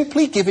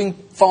simply giving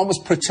farmers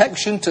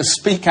protection to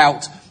speak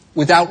out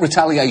without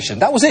retaliation.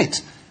 That was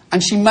it.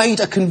 And she made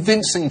a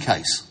convincing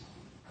case.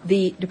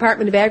 The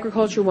Department of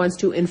Agriculture wants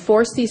to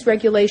enforce these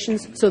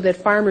regulations so that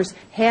farmers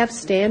have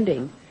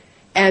standing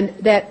and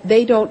that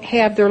they don't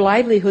have their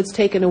livelihoods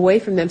taken away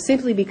from them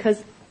simply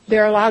because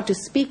they're allowed to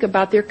speak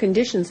about their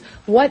conditions.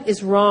 What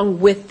is wrong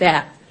with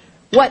that?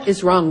 What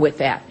is wrong with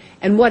that?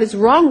 And what is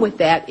wrong with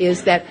that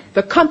is that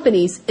the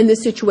companies in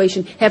this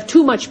situation have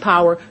too much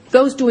power.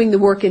 Those doing the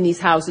work in these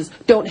houses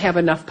don't have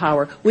enough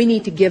power. We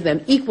need to give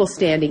them equal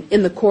standing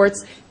in the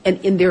courts and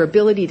in their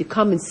ability to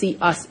come and see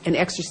us and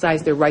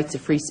exercise their rights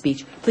of free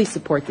speech. Please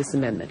support this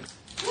amendment.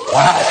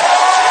 Wow.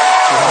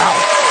 Wow.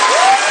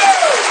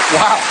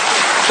 Wow.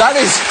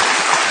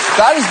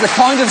 That is the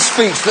kind of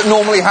speech that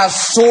normally has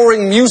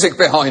soaring music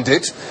behind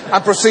it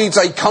and precedes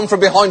a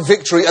come-from-behind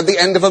victory at the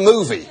end of a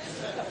movie.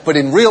 But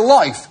in real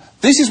life,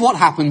 this is what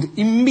happened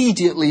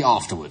immediately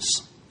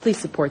afterwards. Please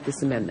support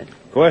this amendment.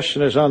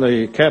 Question is on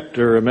the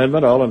Kaptur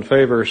amendment. All in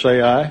favor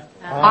say aye.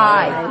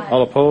 Aye.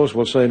 All opposed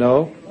will say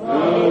no.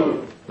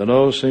 No. The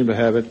noes seem to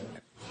have it.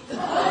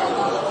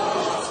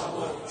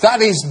 That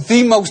is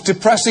the most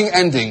depressing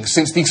ending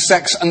since the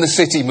Sex and the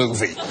City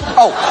movie.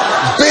 Oh,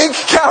 big,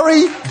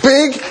 Carrie,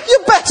 big.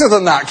 You're better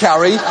than that,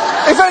 Carrie.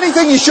 If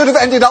anything, you should have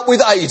ended up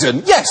with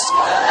Aidan. Yes.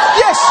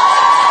 Yes.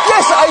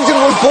 Yes, Aidan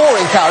was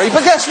boring, Carrie,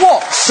 but guess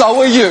what?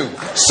 So are you.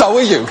 So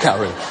are you,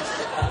 Carrie.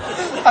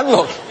 And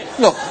look,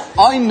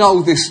 I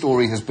know this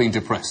story has been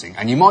depressing,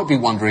 and you might be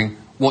wondering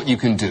what you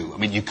can do. I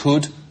mean, you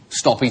could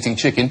stop eating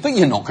chicken, but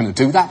you're not going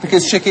to do that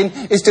because chicken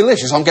is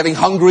delicious. I'm getting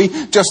hungry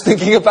just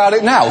thinking about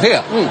it now.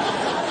 Here.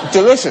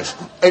 Delicious.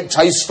 It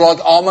tastes like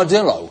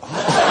armadillo.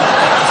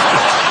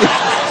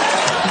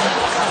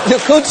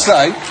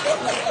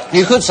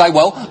 You could say,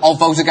 well, I'll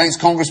vote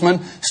against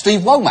Congressman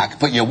Steve Womack,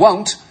 but you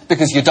won't,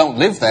 because you don't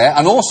live there,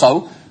 and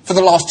also, for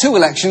the last 2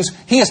 elections,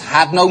 he has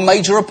had no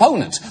major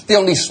opponent. The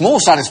only small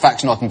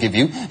satisfaction I can give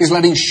you is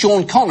letting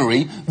Sean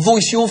Connery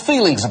voice your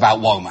feelings about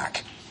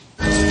Womack.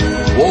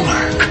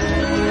 Womack?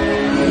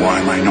 Why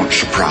am I not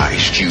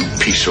surprised, you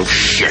piece of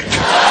shit?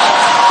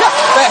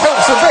 That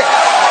helps a bit.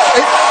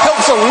 It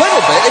helps a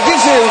little bit. It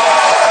gives you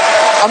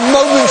a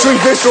momentary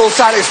visceral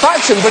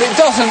satisfaction, but it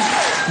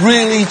doesn't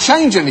really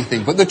change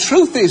anything. But the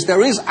truth is,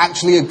 there is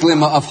actually a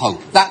glimmer of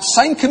hope. That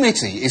same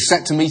committee is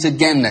set to meet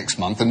again next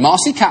month, and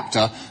Marcy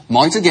Kaptur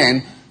might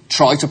again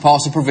try to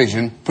pass a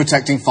provision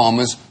protecting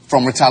farmers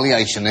from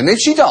retaliation. And if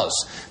she does,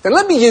 then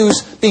let me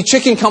use the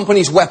chicken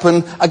company's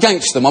weapon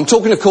against them. I'm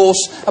talking, of course,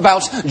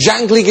 about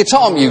jangly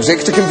guitar music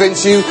to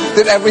convince you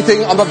that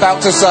everything I'm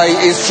about to say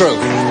is true.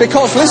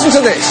 Because, listen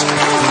to this,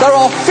 there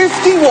are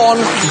 51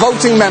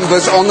 voting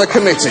members on the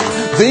committee.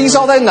 These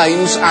are their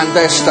names and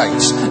their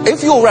states.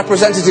 If your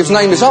representative's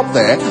name is up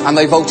there and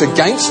they vote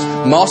against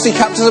Marcy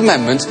Kaptur's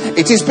amendment,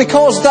 it is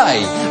because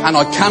they, and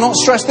I cannot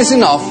stress this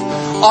enough,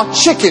 are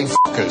chicken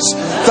fuckers.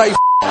 They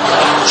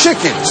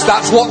chickens.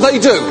 That's what they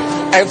do.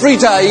 Every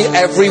day,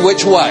 every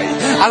which way.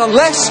 And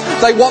unless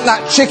they want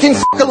that chicken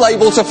fucker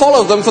label to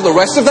follow them for the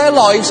rest of their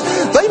lives,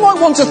 they might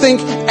want to think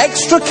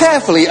extra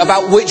carefully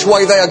about which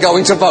way they are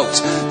going to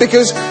vote.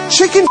 Because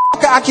chicken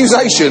fucker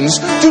accusations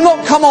do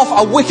not come off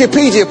a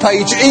Wikipedia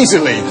page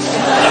easily.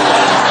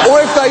 Or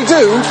if they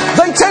do,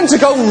 they tend to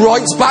go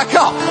right back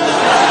up.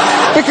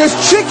 Because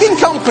chicken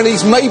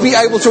companies may be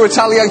able to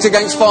retaliate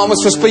against farmers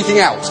for speaking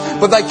out,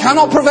 but they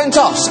cannot prevent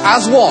us,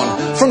 as one,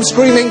 from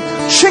screaming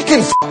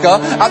chicken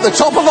fucker at the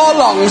top of our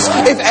lungs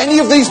if any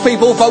of these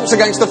people votes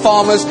against the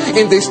farmers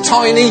in this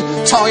tiny,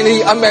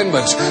 tiny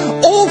amendment.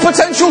 All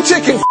potential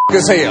chicken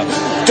fuckers here.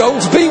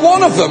 Don't be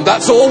one of them,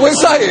 that's all we're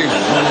saying.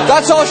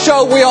 That's our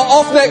show. We are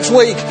off next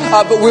week,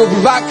 but we'll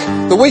be back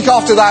the week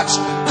after that.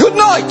 Good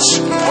night!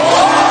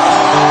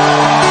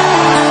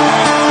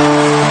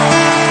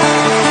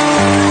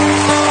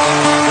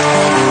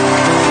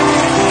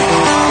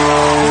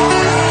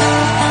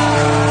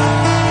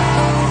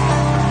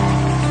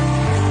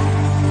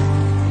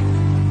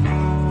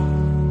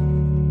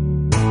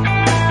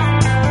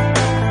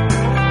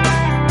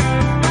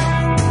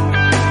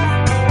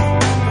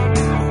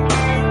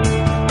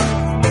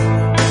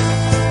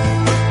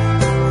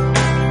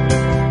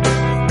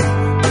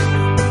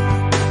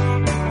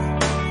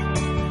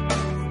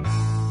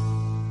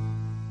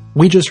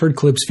 We just heard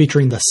clips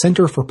featuring the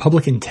Center for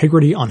Public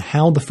Integrity on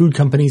how the food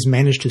companies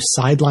managed to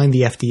sideline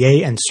the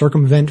FDA and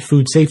circumvent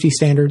food safety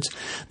standards.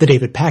 The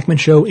David Pakman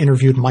Show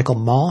interviewed Michael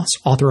Moss,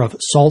 author of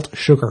Salt,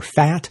 Sugar,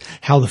 Fat,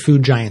 How the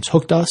Food Giants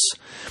Hooked Us.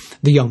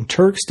 The Young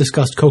Turks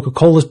discussed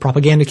Coca-Cola's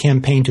propaganda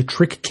campaign to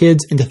trick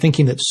kids into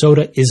thinking that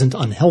soda isn't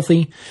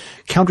unhealthy.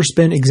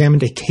 Counterspin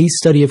examined a case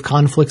study of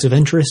conflicts of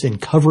interest in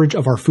coverage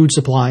of our food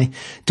supply.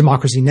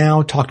 Democracy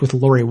Now! Talked with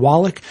Lori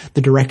Wallach,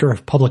 the director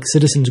of Public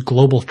Citizen's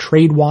Global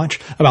Trade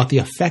Watch, about the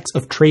effects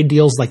of trade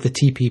deals like the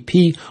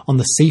TPP on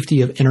the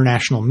safety of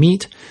international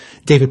meat.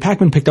 David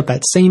Pakman picked up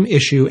that same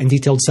issue and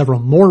detailed several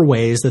more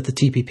ways that the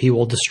TPP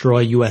will destroy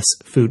U.S.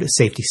 food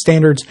safety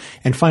standards.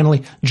 And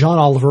finally, John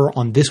Oliver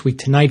on This Week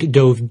Tonight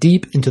dove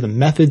deep into the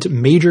methods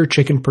major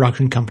chicken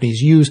production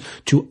companies use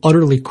to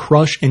utterly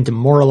crush and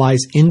demoralize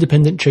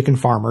independent chicken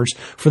farmers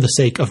for the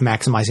sake of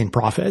maximizing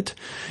profit.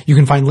 You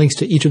can find links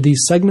to each of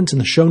these segments in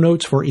the show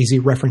notes for easy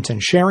reference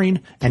and sharing.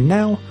 And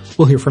now,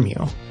 we'll hear from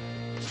you.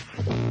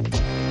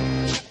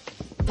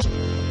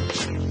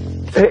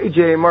 Hey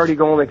Jay, Marty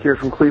Golnick here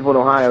from Cleveland,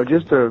 Ohio.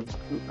 Just an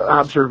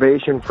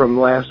observation from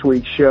last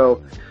week's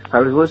show. I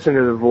was listening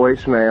to the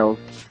voicemails,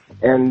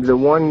 and the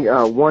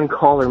one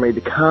caller made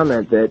the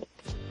comment that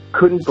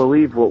couldn't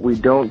believe what we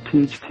don't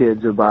teach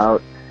kids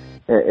about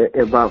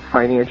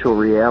financial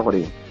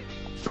reality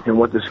and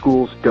what the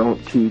schools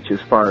don't teach as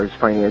far as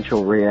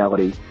financial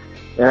reality.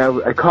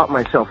 And I caught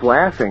myself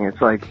laughing.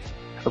 It's like,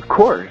 of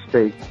course,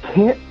 they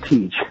can't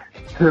teach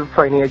the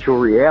financial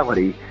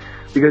reality.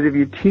 Because if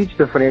you teach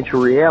the financial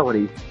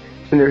reality,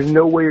 then there's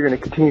no way you're going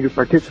to continue to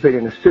participate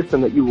in a system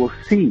that you will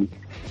see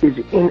is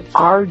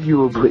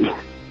inarguably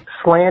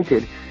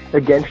slanted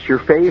against your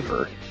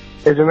favor.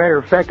 As a matter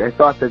of fact, I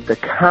thought that the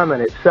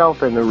comment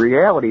itself and the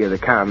reality of the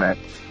comment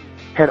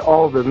had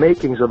all the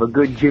makings of a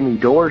good Jimmy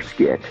Dore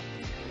skit.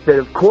 That,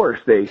 of course,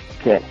 they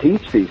can't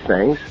teach these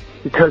things,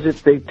 because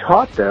if they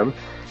taught them,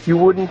 you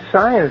wouldn't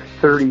sign a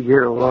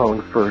 30-year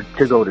loan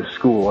to go to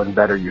school and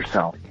better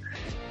yourself.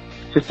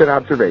 Just an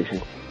observation.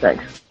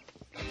 Thanks.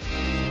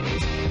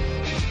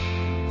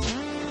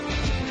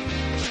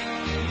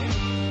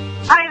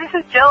 Hi,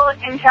 this is Jill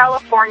in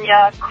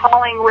California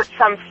calling with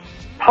some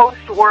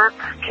post-work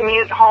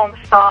commute home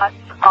thoughts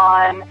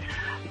on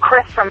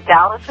Chris from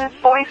Dallas's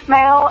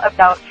voicemail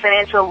about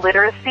financial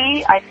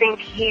literacy. I think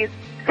he's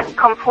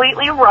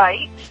completely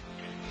right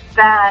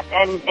that,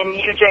 and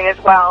you, Jay,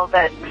 as well,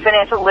 that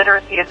financial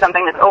literacy is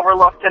something that's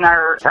overlooked in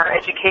our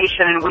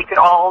education, and we could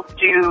all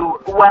do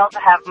well to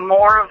have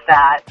more of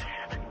that.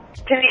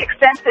 To the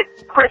extent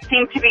that Chris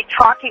seemed to be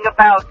talking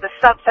about the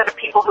subset of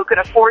people who could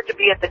afford to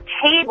be at the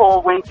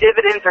table when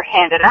dividends are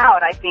handed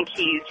out, I think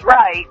he's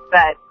right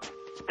that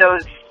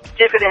those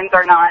dividends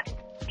are not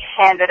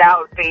handed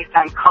out based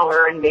on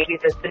color, and maybe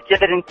the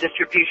dividend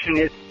distribution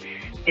is,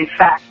 in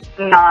fact,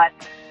 not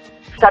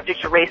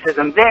subject to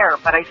racism there.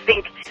 But I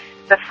think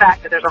the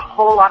fact that there's a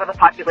whole lot of the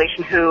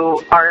population who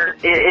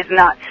is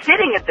not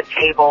sitting at the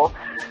table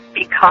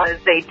because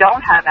they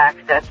don't have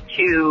access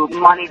to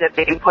money that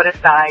they can put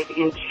aside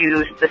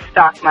into the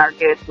stock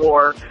market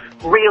or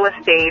real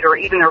estate or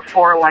even their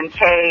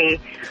 401k,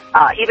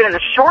 even in the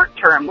short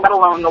term, let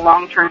alone the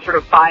long-term sort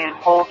of buy and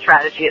hold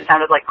strategy it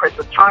sounded like Chris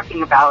was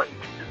talking about,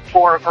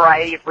 for a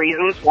variety of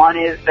reasons. One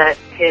is that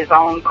his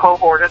own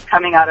cohort is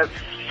coming out of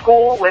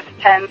school with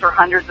tens or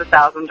hundreds of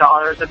thousands of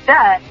dollars of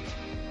debt.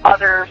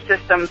 Other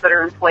systems that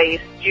are in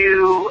place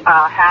do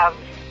have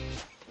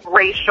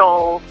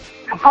racial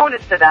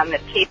components to them that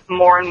keep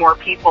more and more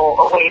people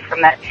away from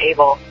that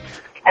table.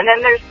 And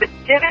then there's the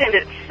dividend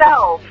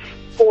itself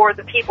for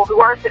the people who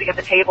are sitting at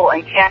the table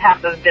and can't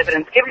have those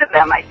dividends given to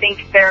them. I think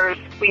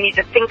we need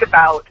to think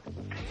about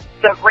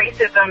the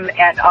racism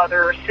and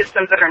other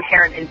systems that are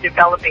inherent in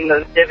developing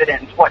those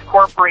dividends, what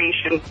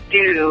corporations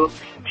do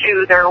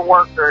to their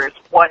workers,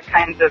 what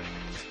kinds of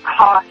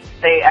costs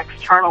they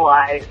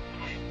externalize,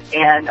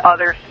 and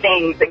other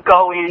things that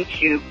go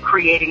into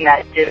creating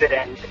that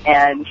dividend,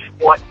 and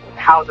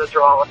how those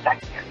are all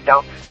affecting it.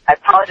 So I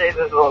apologize,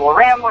 it was a little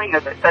rambling,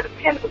 as I said at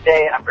the end of the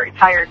day, and I'm very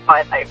tired,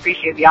 but I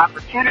appreciate the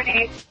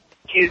opportunity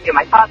to get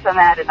my thoughts on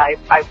that, and I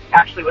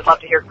actually would love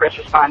to hear Chris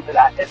respond to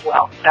that as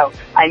well. So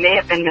I may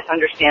have been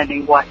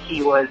misunderstanding what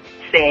he was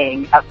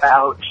saying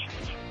about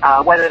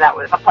whether that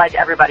was applied to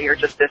everybody or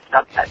just this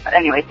subset. But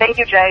anyway, thank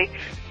you, Jay.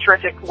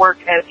 Terrific work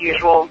as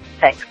usual.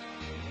 Thanks.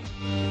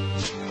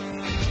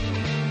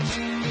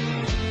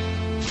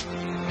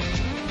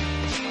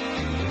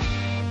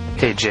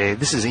 Hey Jay,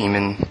 this is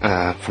Eamon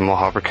from La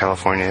Habra,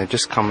 California.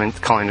 Just calling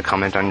to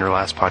comment on your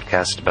last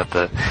podcast about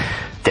the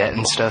debt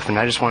and stuff. And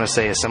I just want to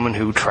say, as someone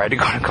who tried to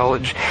go to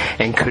college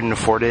and couldn't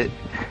afford it,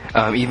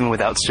 even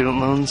without student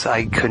loans,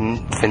 I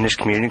couldn't finish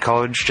community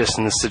college just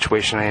in the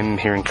situation I am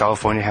here in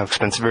California, how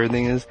expensive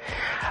everything is.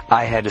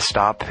 I had to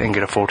stop and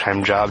get a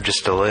full-time job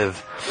just to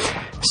live.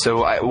 So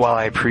while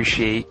I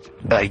appreciate,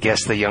 I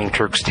guess, the Young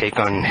Turks' take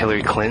on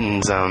Hillary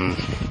Clinton's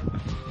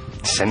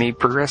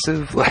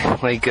semi-progressive,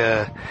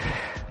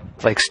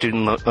 like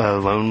student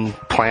loan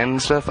plan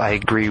and stuff, I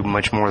agree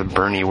much more with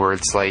Bernie, where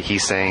it's like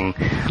he's saying,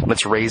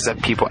 let's raise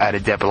up people out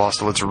of debt, but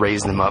also let's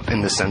raise them up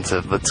in the sense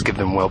of let's give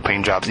them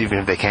well-paying jobs, even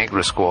if they can't go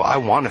to school. I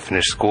want to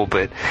finish school,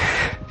 but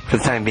for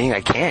the time being,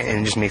 I can't,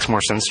 and it just makes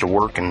more sense to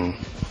work and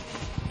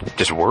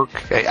just work.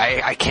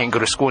 I can't go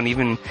to school, and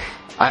even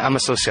I'm a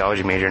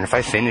sociology major, and if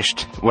I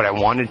finished what I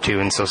wanted to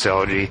in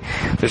sociology,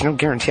 there's no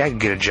guarantee I could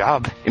get a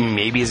job.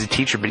 Maybe as a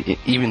teacher, but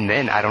even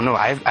then, I don't know.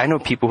 I know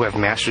people who have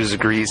master's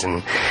degrees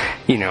in,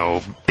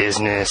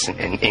 business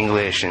and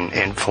English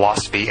and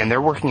philosophy, and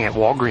they're working at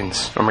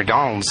Walgreens or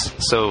McDonald's.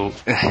 So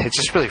it's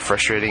just really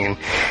frustrating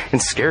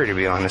and scary, to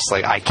be honest.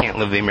 Like, I can't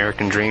live the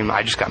American dream.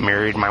 I just got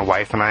married. My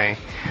wife and I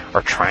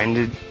are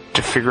trying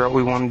to figure out what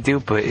we want to do,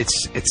 but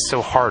it's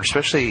so hard,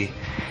 especially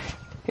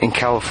in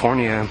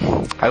California.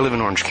 I live in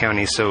Orange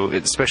County, so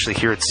especially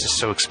here, it's just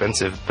so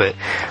expensive. But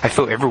I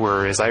feel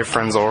everywhere is I have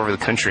friends all over the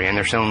country, and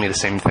they're telling me the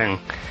same thing.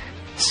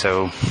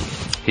 So,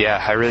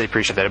 yeah, I really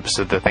appreciate that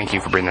episode, though. Thank you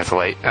for bringing that to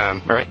light.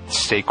 All right,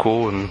 stay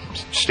cool and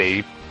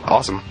stay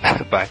awesome.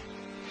 Bye.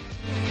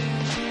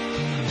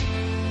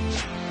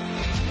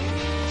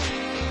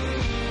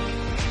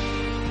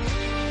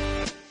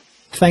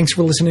 Thanks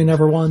for listening,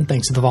 everyone.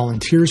 Thanks to the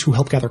volunteers who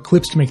helped gather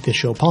clips to make this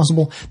show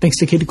possible. Thanks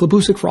to Katie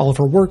Klabusik for all of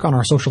her work on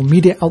our social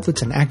media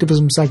outlets and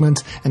activism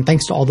segments. And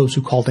thanks to all those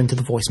who called into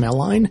the voicemail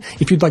line.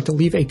 If you'd like to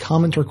leave a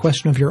comment or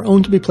question of your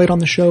own to be played on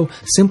the show,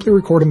 simply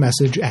record a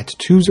message at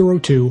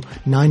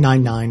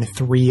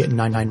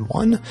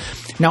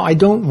 202-999-3991. Now, I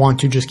don't want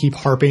to just keep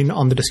harping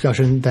on the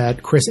discussion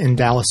that Chris in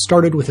Dallas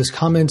started with his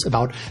comments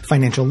about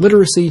financial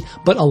literacy,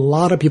 but a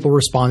lot of people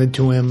responded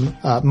to him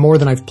more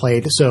than I've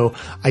played. So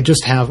I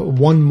just have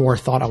one more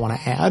thought I want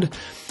to add.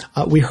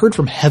 We heard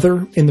from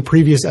Heather in the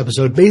previous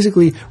episode,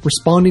 basically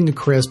responding to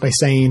Chris by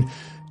saying,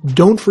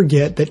 don't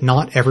forget that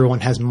not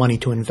everyone has money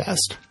to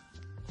invest.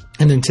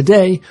 And then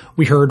today,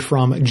 we heard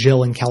from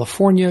Jill in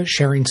California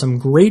sharing some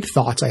great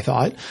thoughts, I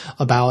thought,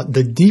 about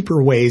the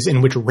deeper ways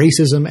in which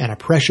racism and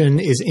oppression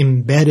is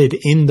embedded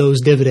in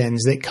those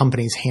dividends that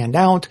companies hand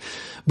out.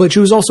 But she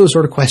was also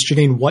sort of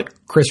questioning what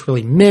Chris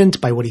really meant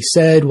by what he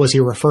said. Was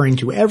he referring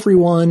to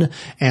everyone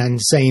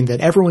and saying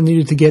that everyone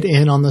needed to get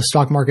in on the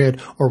stock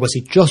market, or was he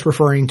just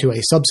referring to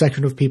a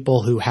subsection of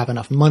people who have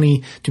enough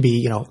money to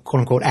be, quote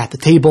unquote, at the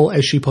table,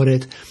 as she put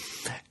it?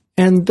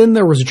 And then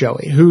there was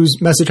Joey,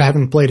 whose message I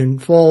haven't played in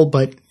full,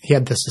 but he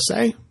had this to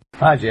say.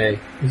 Hi, Jay.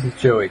 This is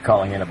Joey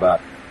calling in about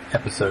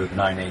episode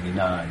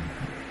 989,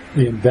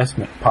 the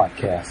investment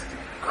podcast.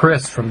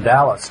 Chris from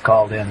Dallas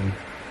called in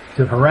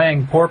to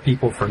harangue poor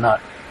people for not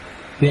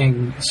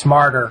being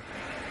smarter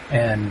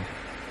and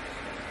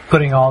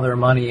putting all their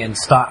money in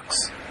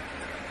stocks.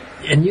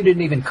 And you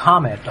didn't even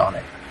comment on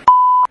it.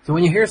 So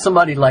when you hear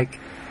somebody like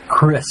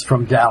Chris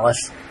from Dallas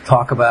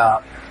talk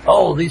about,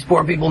 oh, these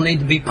poor people need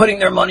to be putting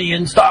their money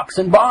in stocks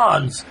and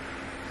bonds,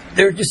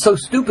 they're just so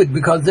stupid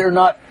because they're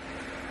not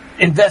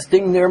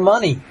investing their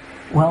money.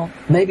 Well,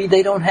 maybe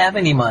they don't have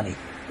any money.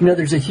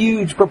 There's a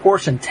huge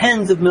proportion,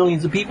 tens of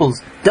millions of people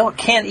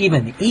can't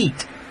even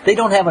eat. They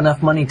don't have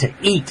enough money to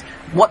eat.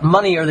 What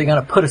money are they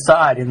going to put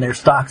aside in their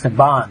stocks and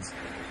bonds?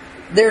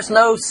 There's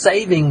no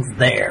savings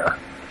there.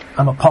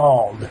 I'm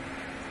appalled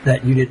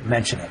that you didn't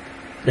mention it,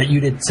 that you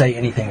didn't say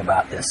anything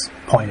about this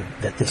point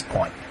at this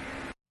point.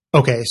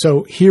 Okay,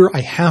 so here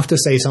I have to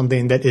say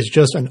something that is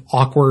just an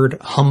awkward,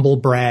 humble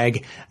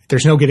brag.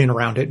 There's no getting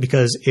around it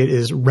because it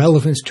is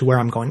relevant to where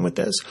I'm going with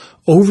this.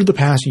 Over the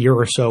past year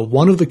or so,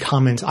 one of the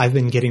comments I've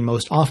been getting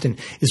most often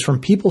is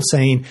from people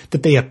saying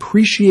that they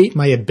appreciate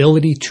my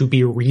ability to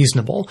be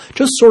reasonable,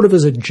 just sort of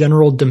as a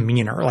general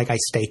demeanor. Like I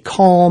stay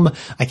calm,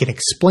 I can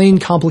explain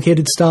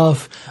complicated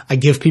stuff, I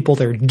give people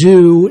their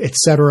due,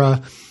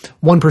 etc.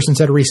 One person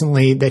said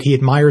recently that he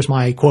admires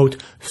my,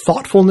 quote,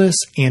 thoughtfulness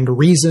and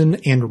reason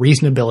and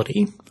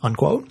reasonability,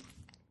 unquote.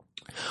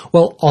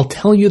 Well, I'll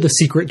tell you the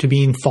secret to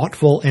being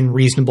thoughtful and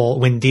reasonable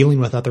when dealing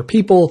with other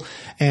people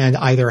and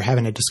either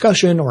having a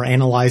discussion or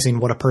analyzing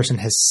what a person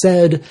has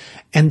said,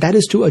 and that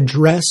is to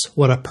address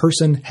what a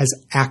person has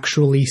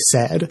actually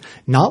said,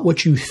 not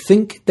what you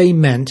think they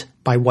meant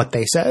by what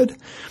they said.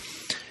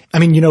 I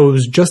mean, it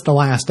was just the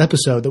last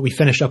episode that we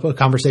finished up a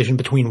conversation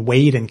between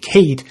Wade and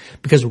Kate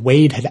because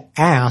Wade had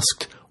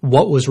asked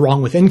what was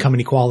wrong with income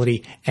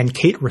inequality, and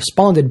Kate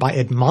responded by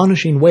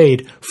admonishing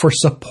Wade for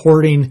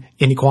supporting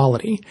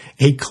inequality.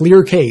 A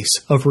clear case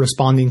of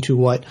responding to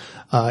what,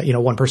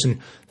 one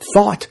person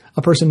thought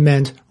a person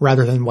meant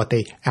rather than what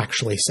they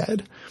actually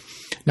said.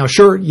 Now,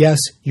 sure, yes,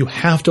 you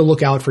have to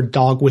look out for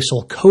dog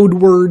whistle code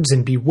words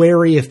and be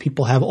wary if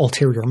people have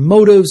ulterior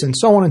motives and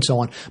so on and so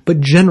on. But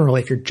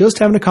generally, if you're just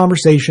having a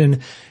conversation,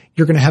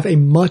 you're going to have a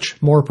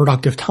much more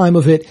productive time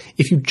of it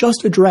if you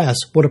just address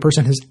what a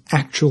person has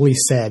actually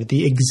said,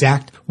 the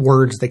exact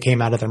words that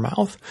came out of their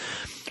mouth.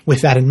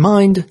 With that in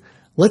mind,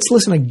 let's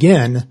listen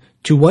again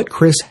to what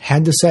Chris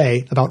had to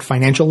say about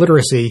financial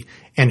literacy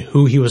and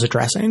who he was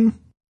addressing.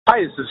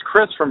 Hi, this is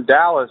Chris from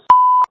Dallas.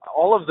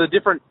 All of the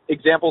different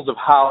examples of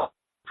how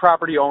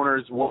property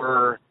owners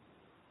were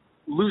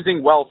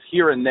losing wealth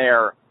here and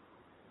there,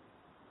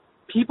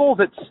 people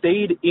that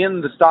stayed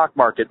in the stock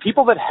market,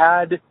 people that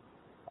had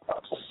a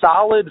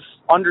solid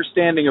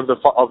understanding of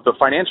the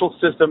financial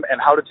system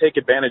and how to take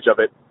advantage of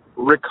it,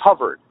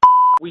 recovered.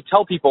 We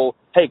tell people,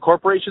 hey,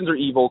 corporations are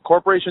evil,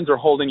 corporations are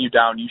holding you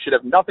down, you should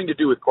have nothing to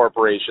do with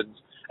corporations.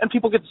 And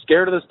people get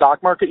scared of the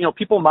stock market. You know,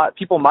 people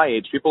my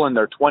age, people in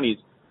their 20s,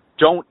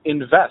 don't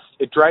invest.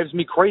 It drives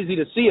me crazy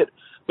to see it.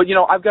 But, you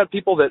know, I've got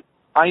people that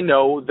I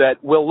know that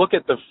will look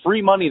at the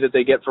free money that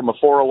they get from a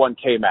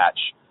 401k match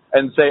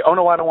and say, oh,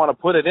 no, I don't want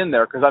to put it in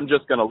there because I'm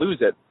just going to lose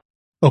it.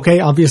 Okay,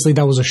 obviously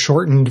that was a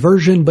shortened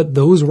version, but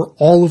those were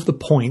all of the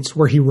points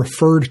where he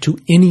referred to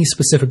any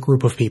specific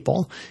group of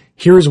people.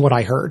 Here's what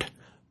I heard.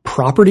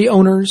 Property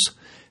owners,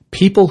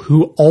 people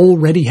who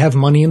already have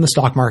money in the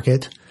stock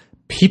market,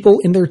 people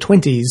in their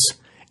 20s,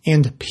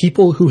 and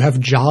people who have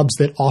jobs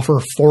that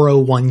offer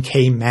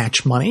 401k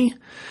match money.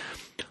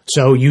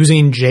 So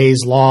using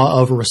Jay's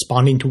law of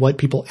responding to what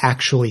people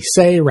actually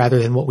say rather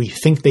than what we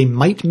think they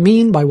might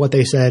mean by what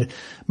they said,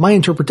 my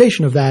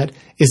interpretation of that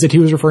is that he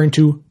was referring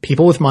to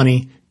people with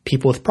money,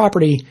 people with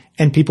property,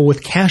 and people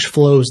with cash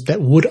flows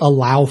that would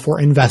allow for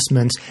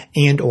investments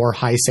and or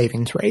high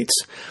savings rates.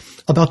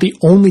 About the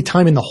only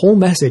time in the whole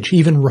message he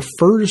even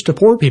refers to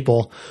poor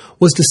people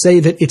was to say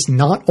that it's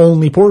not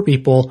only poor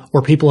people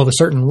or people of a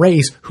certain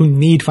race who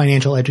need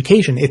financial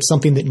education. It's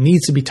something that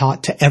needs to be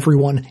taught to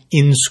everyone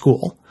in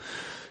school.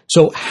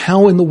 So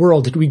how in the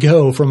world did we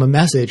go from a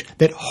message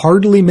that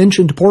hardly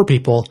mentioned poor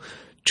people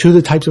to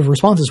the types of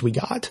responses we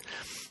got?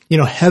 You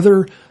know,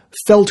 Heather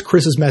felt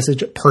Chris's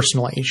message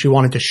personally. She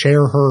wanted to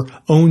share her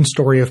own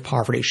story of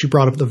poverty. She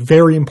brought up the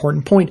very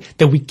important point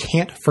that we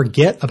can't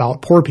forget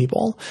about poor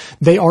people.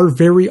 They are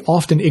very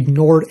often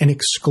ignored and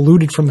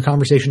excluded from the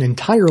conversation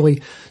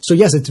entirely. So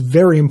yes, it's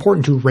very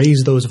important to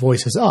raise those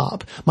voices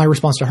up. My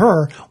response to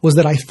her was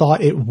that I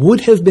thought it would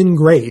have been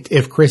great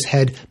if Chris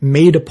had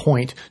made a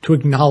point to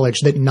acknowledge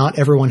that not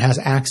everyone has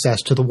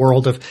access to the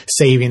world of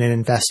saving and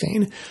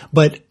investing.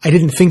 But I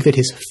didn't think that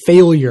his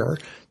failure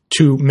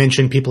to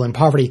mention people in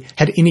poverty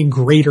had any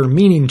greater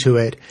meaning to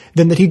it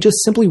than that he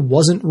just simply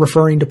wasn't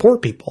referring to poor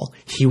people.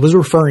 He was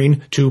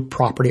referring to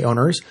property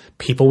owners,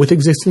 people with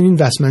existing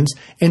investments,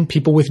 and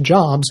people with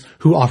jobs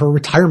who offer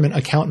retirement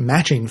account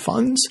matching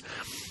funds.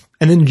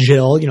 And then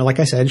Jill, you know, like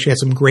I said, she had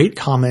some great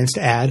comments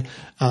to add,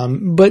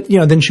 but, you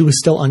know, then she was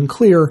still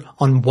unclear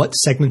on what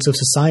segments of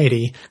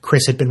society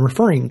Chris had been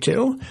referring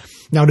to.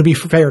 Now, to be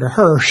fair to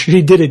her,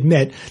 she did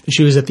admit that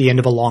she was at the end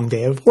of a long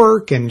day of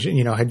work and,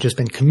 you know, had just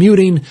been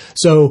commuting.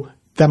 So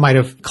that might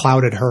have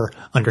clouded her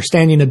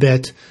understanding a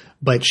bit,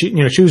 but she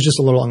was just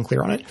a little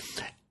unclear on it.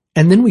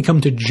 And then we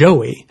come to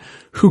Joey,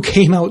 who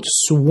came out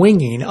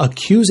swinging,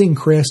 accusing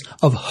Chris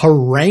of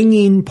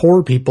haranguing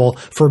poor people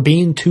for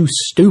being too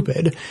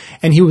stupid.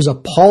 And he was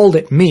appalled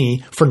at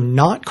me for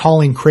not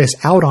calling Chris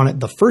out on it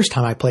the first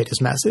time I played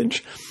his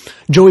message.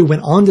 Joey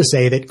went on to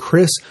say that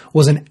Chris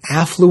was an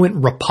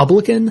affluent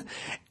Republican,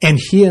 and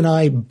he and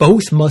I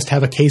both must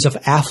have a case of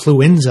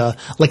affluenza,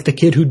 like the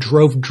kid who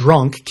drove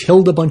drunk,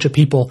 killed a bunch of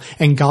people,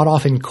 and got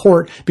off in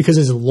court because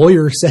his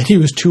lawyer said he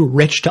was too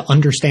rich to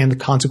understand the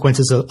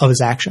consequences of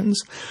his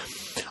actions.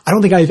 I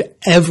don't think I've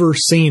ever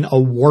seen a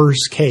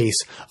worse case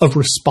of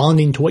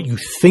responding to what you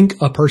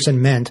think a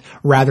person meant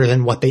rather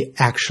than what they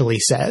actually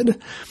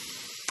said.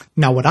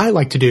 Now, what I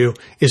like to do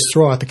is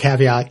throw out the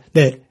caveat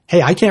that,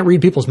 hey, I can't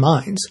read people's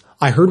minds.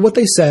 I heard what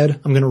they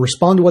said. I'm going to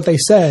respond to what they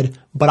said,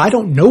 but I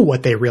don't know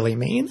what they really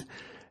mean.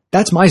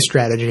 That's my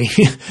strategy.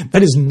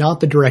 That is not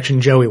the direction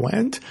Joey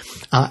went.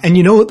 And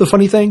you know what the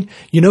funny thing?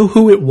 You know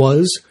who it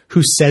was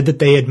who said that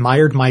they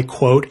admired my,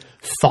 quote,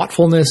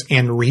 thoughtfulness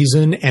and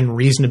reason and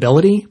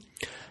reasonability?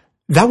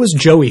 That was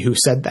Joey who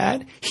said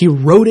that. He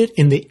wrote it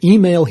in the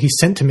email he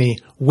sent to me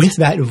with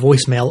that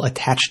voicemail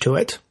attached to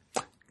it.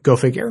 Go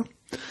figure.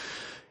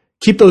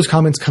 Keep those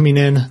comments coming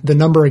in. The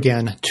number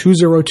again,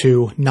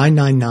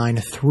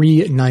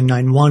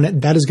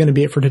 202-999-3991. That is going to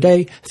be it for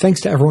today.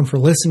 Thanks to everyone for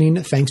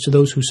listening. Thanks to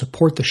those who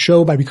support the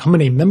show by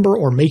becoming a member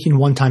or making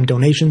one-time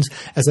donations,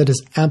 as that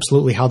is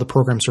absolutely how the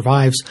program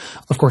survives.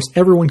 Of course,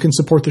 everyone can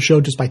support the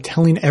show just by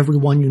telling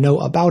everyone you know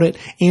about it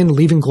and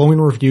leaving glowing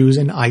reviews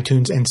in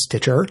iTunes and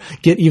Stitcher.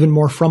 Get even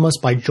more from us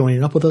by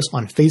joining up with us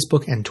on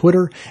Facebook and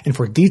Twitter. And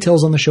for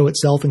details on the show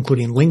itself,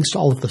 including links to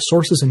all of the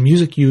sources and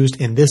music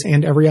used in this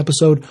and every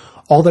episode,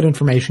 all that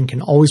information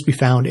can always be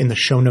found in the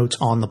show notes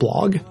on the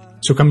blog.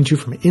 So coming to you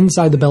from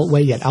inside the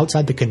Beltway, yet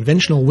outside the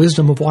conventional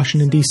wisdom of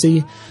Washington,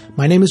 D.C.,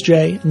 my name is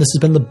Jay, and this has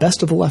been the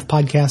Best of the Left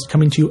podcast,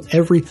 coming to you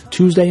every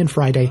Tuesday and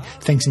Friday,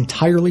 thanks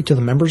entirely to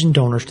the members and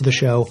donors to the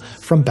show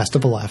from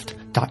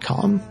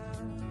bestoftheleft.com.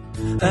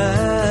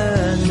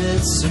 And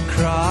it's a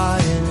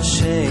crying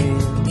shame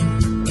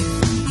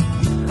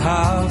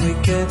how we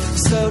get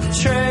so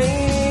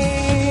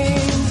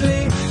trained.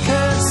 We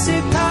can't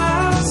see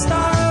past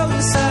all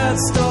the sad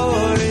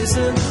stories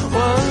and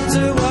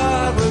wonder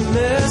what we're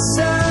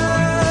missing.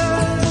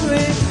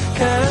 We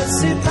can't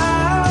see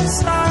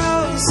past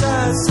all the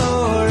sad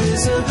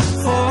stories and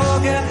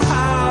forget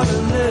how to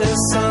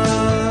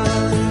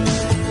listen.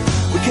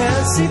 We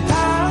can't see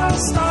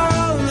past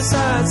all the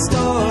sad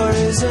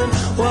stories and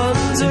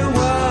wonder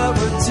what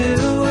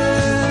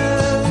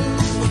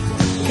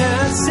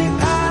Can't see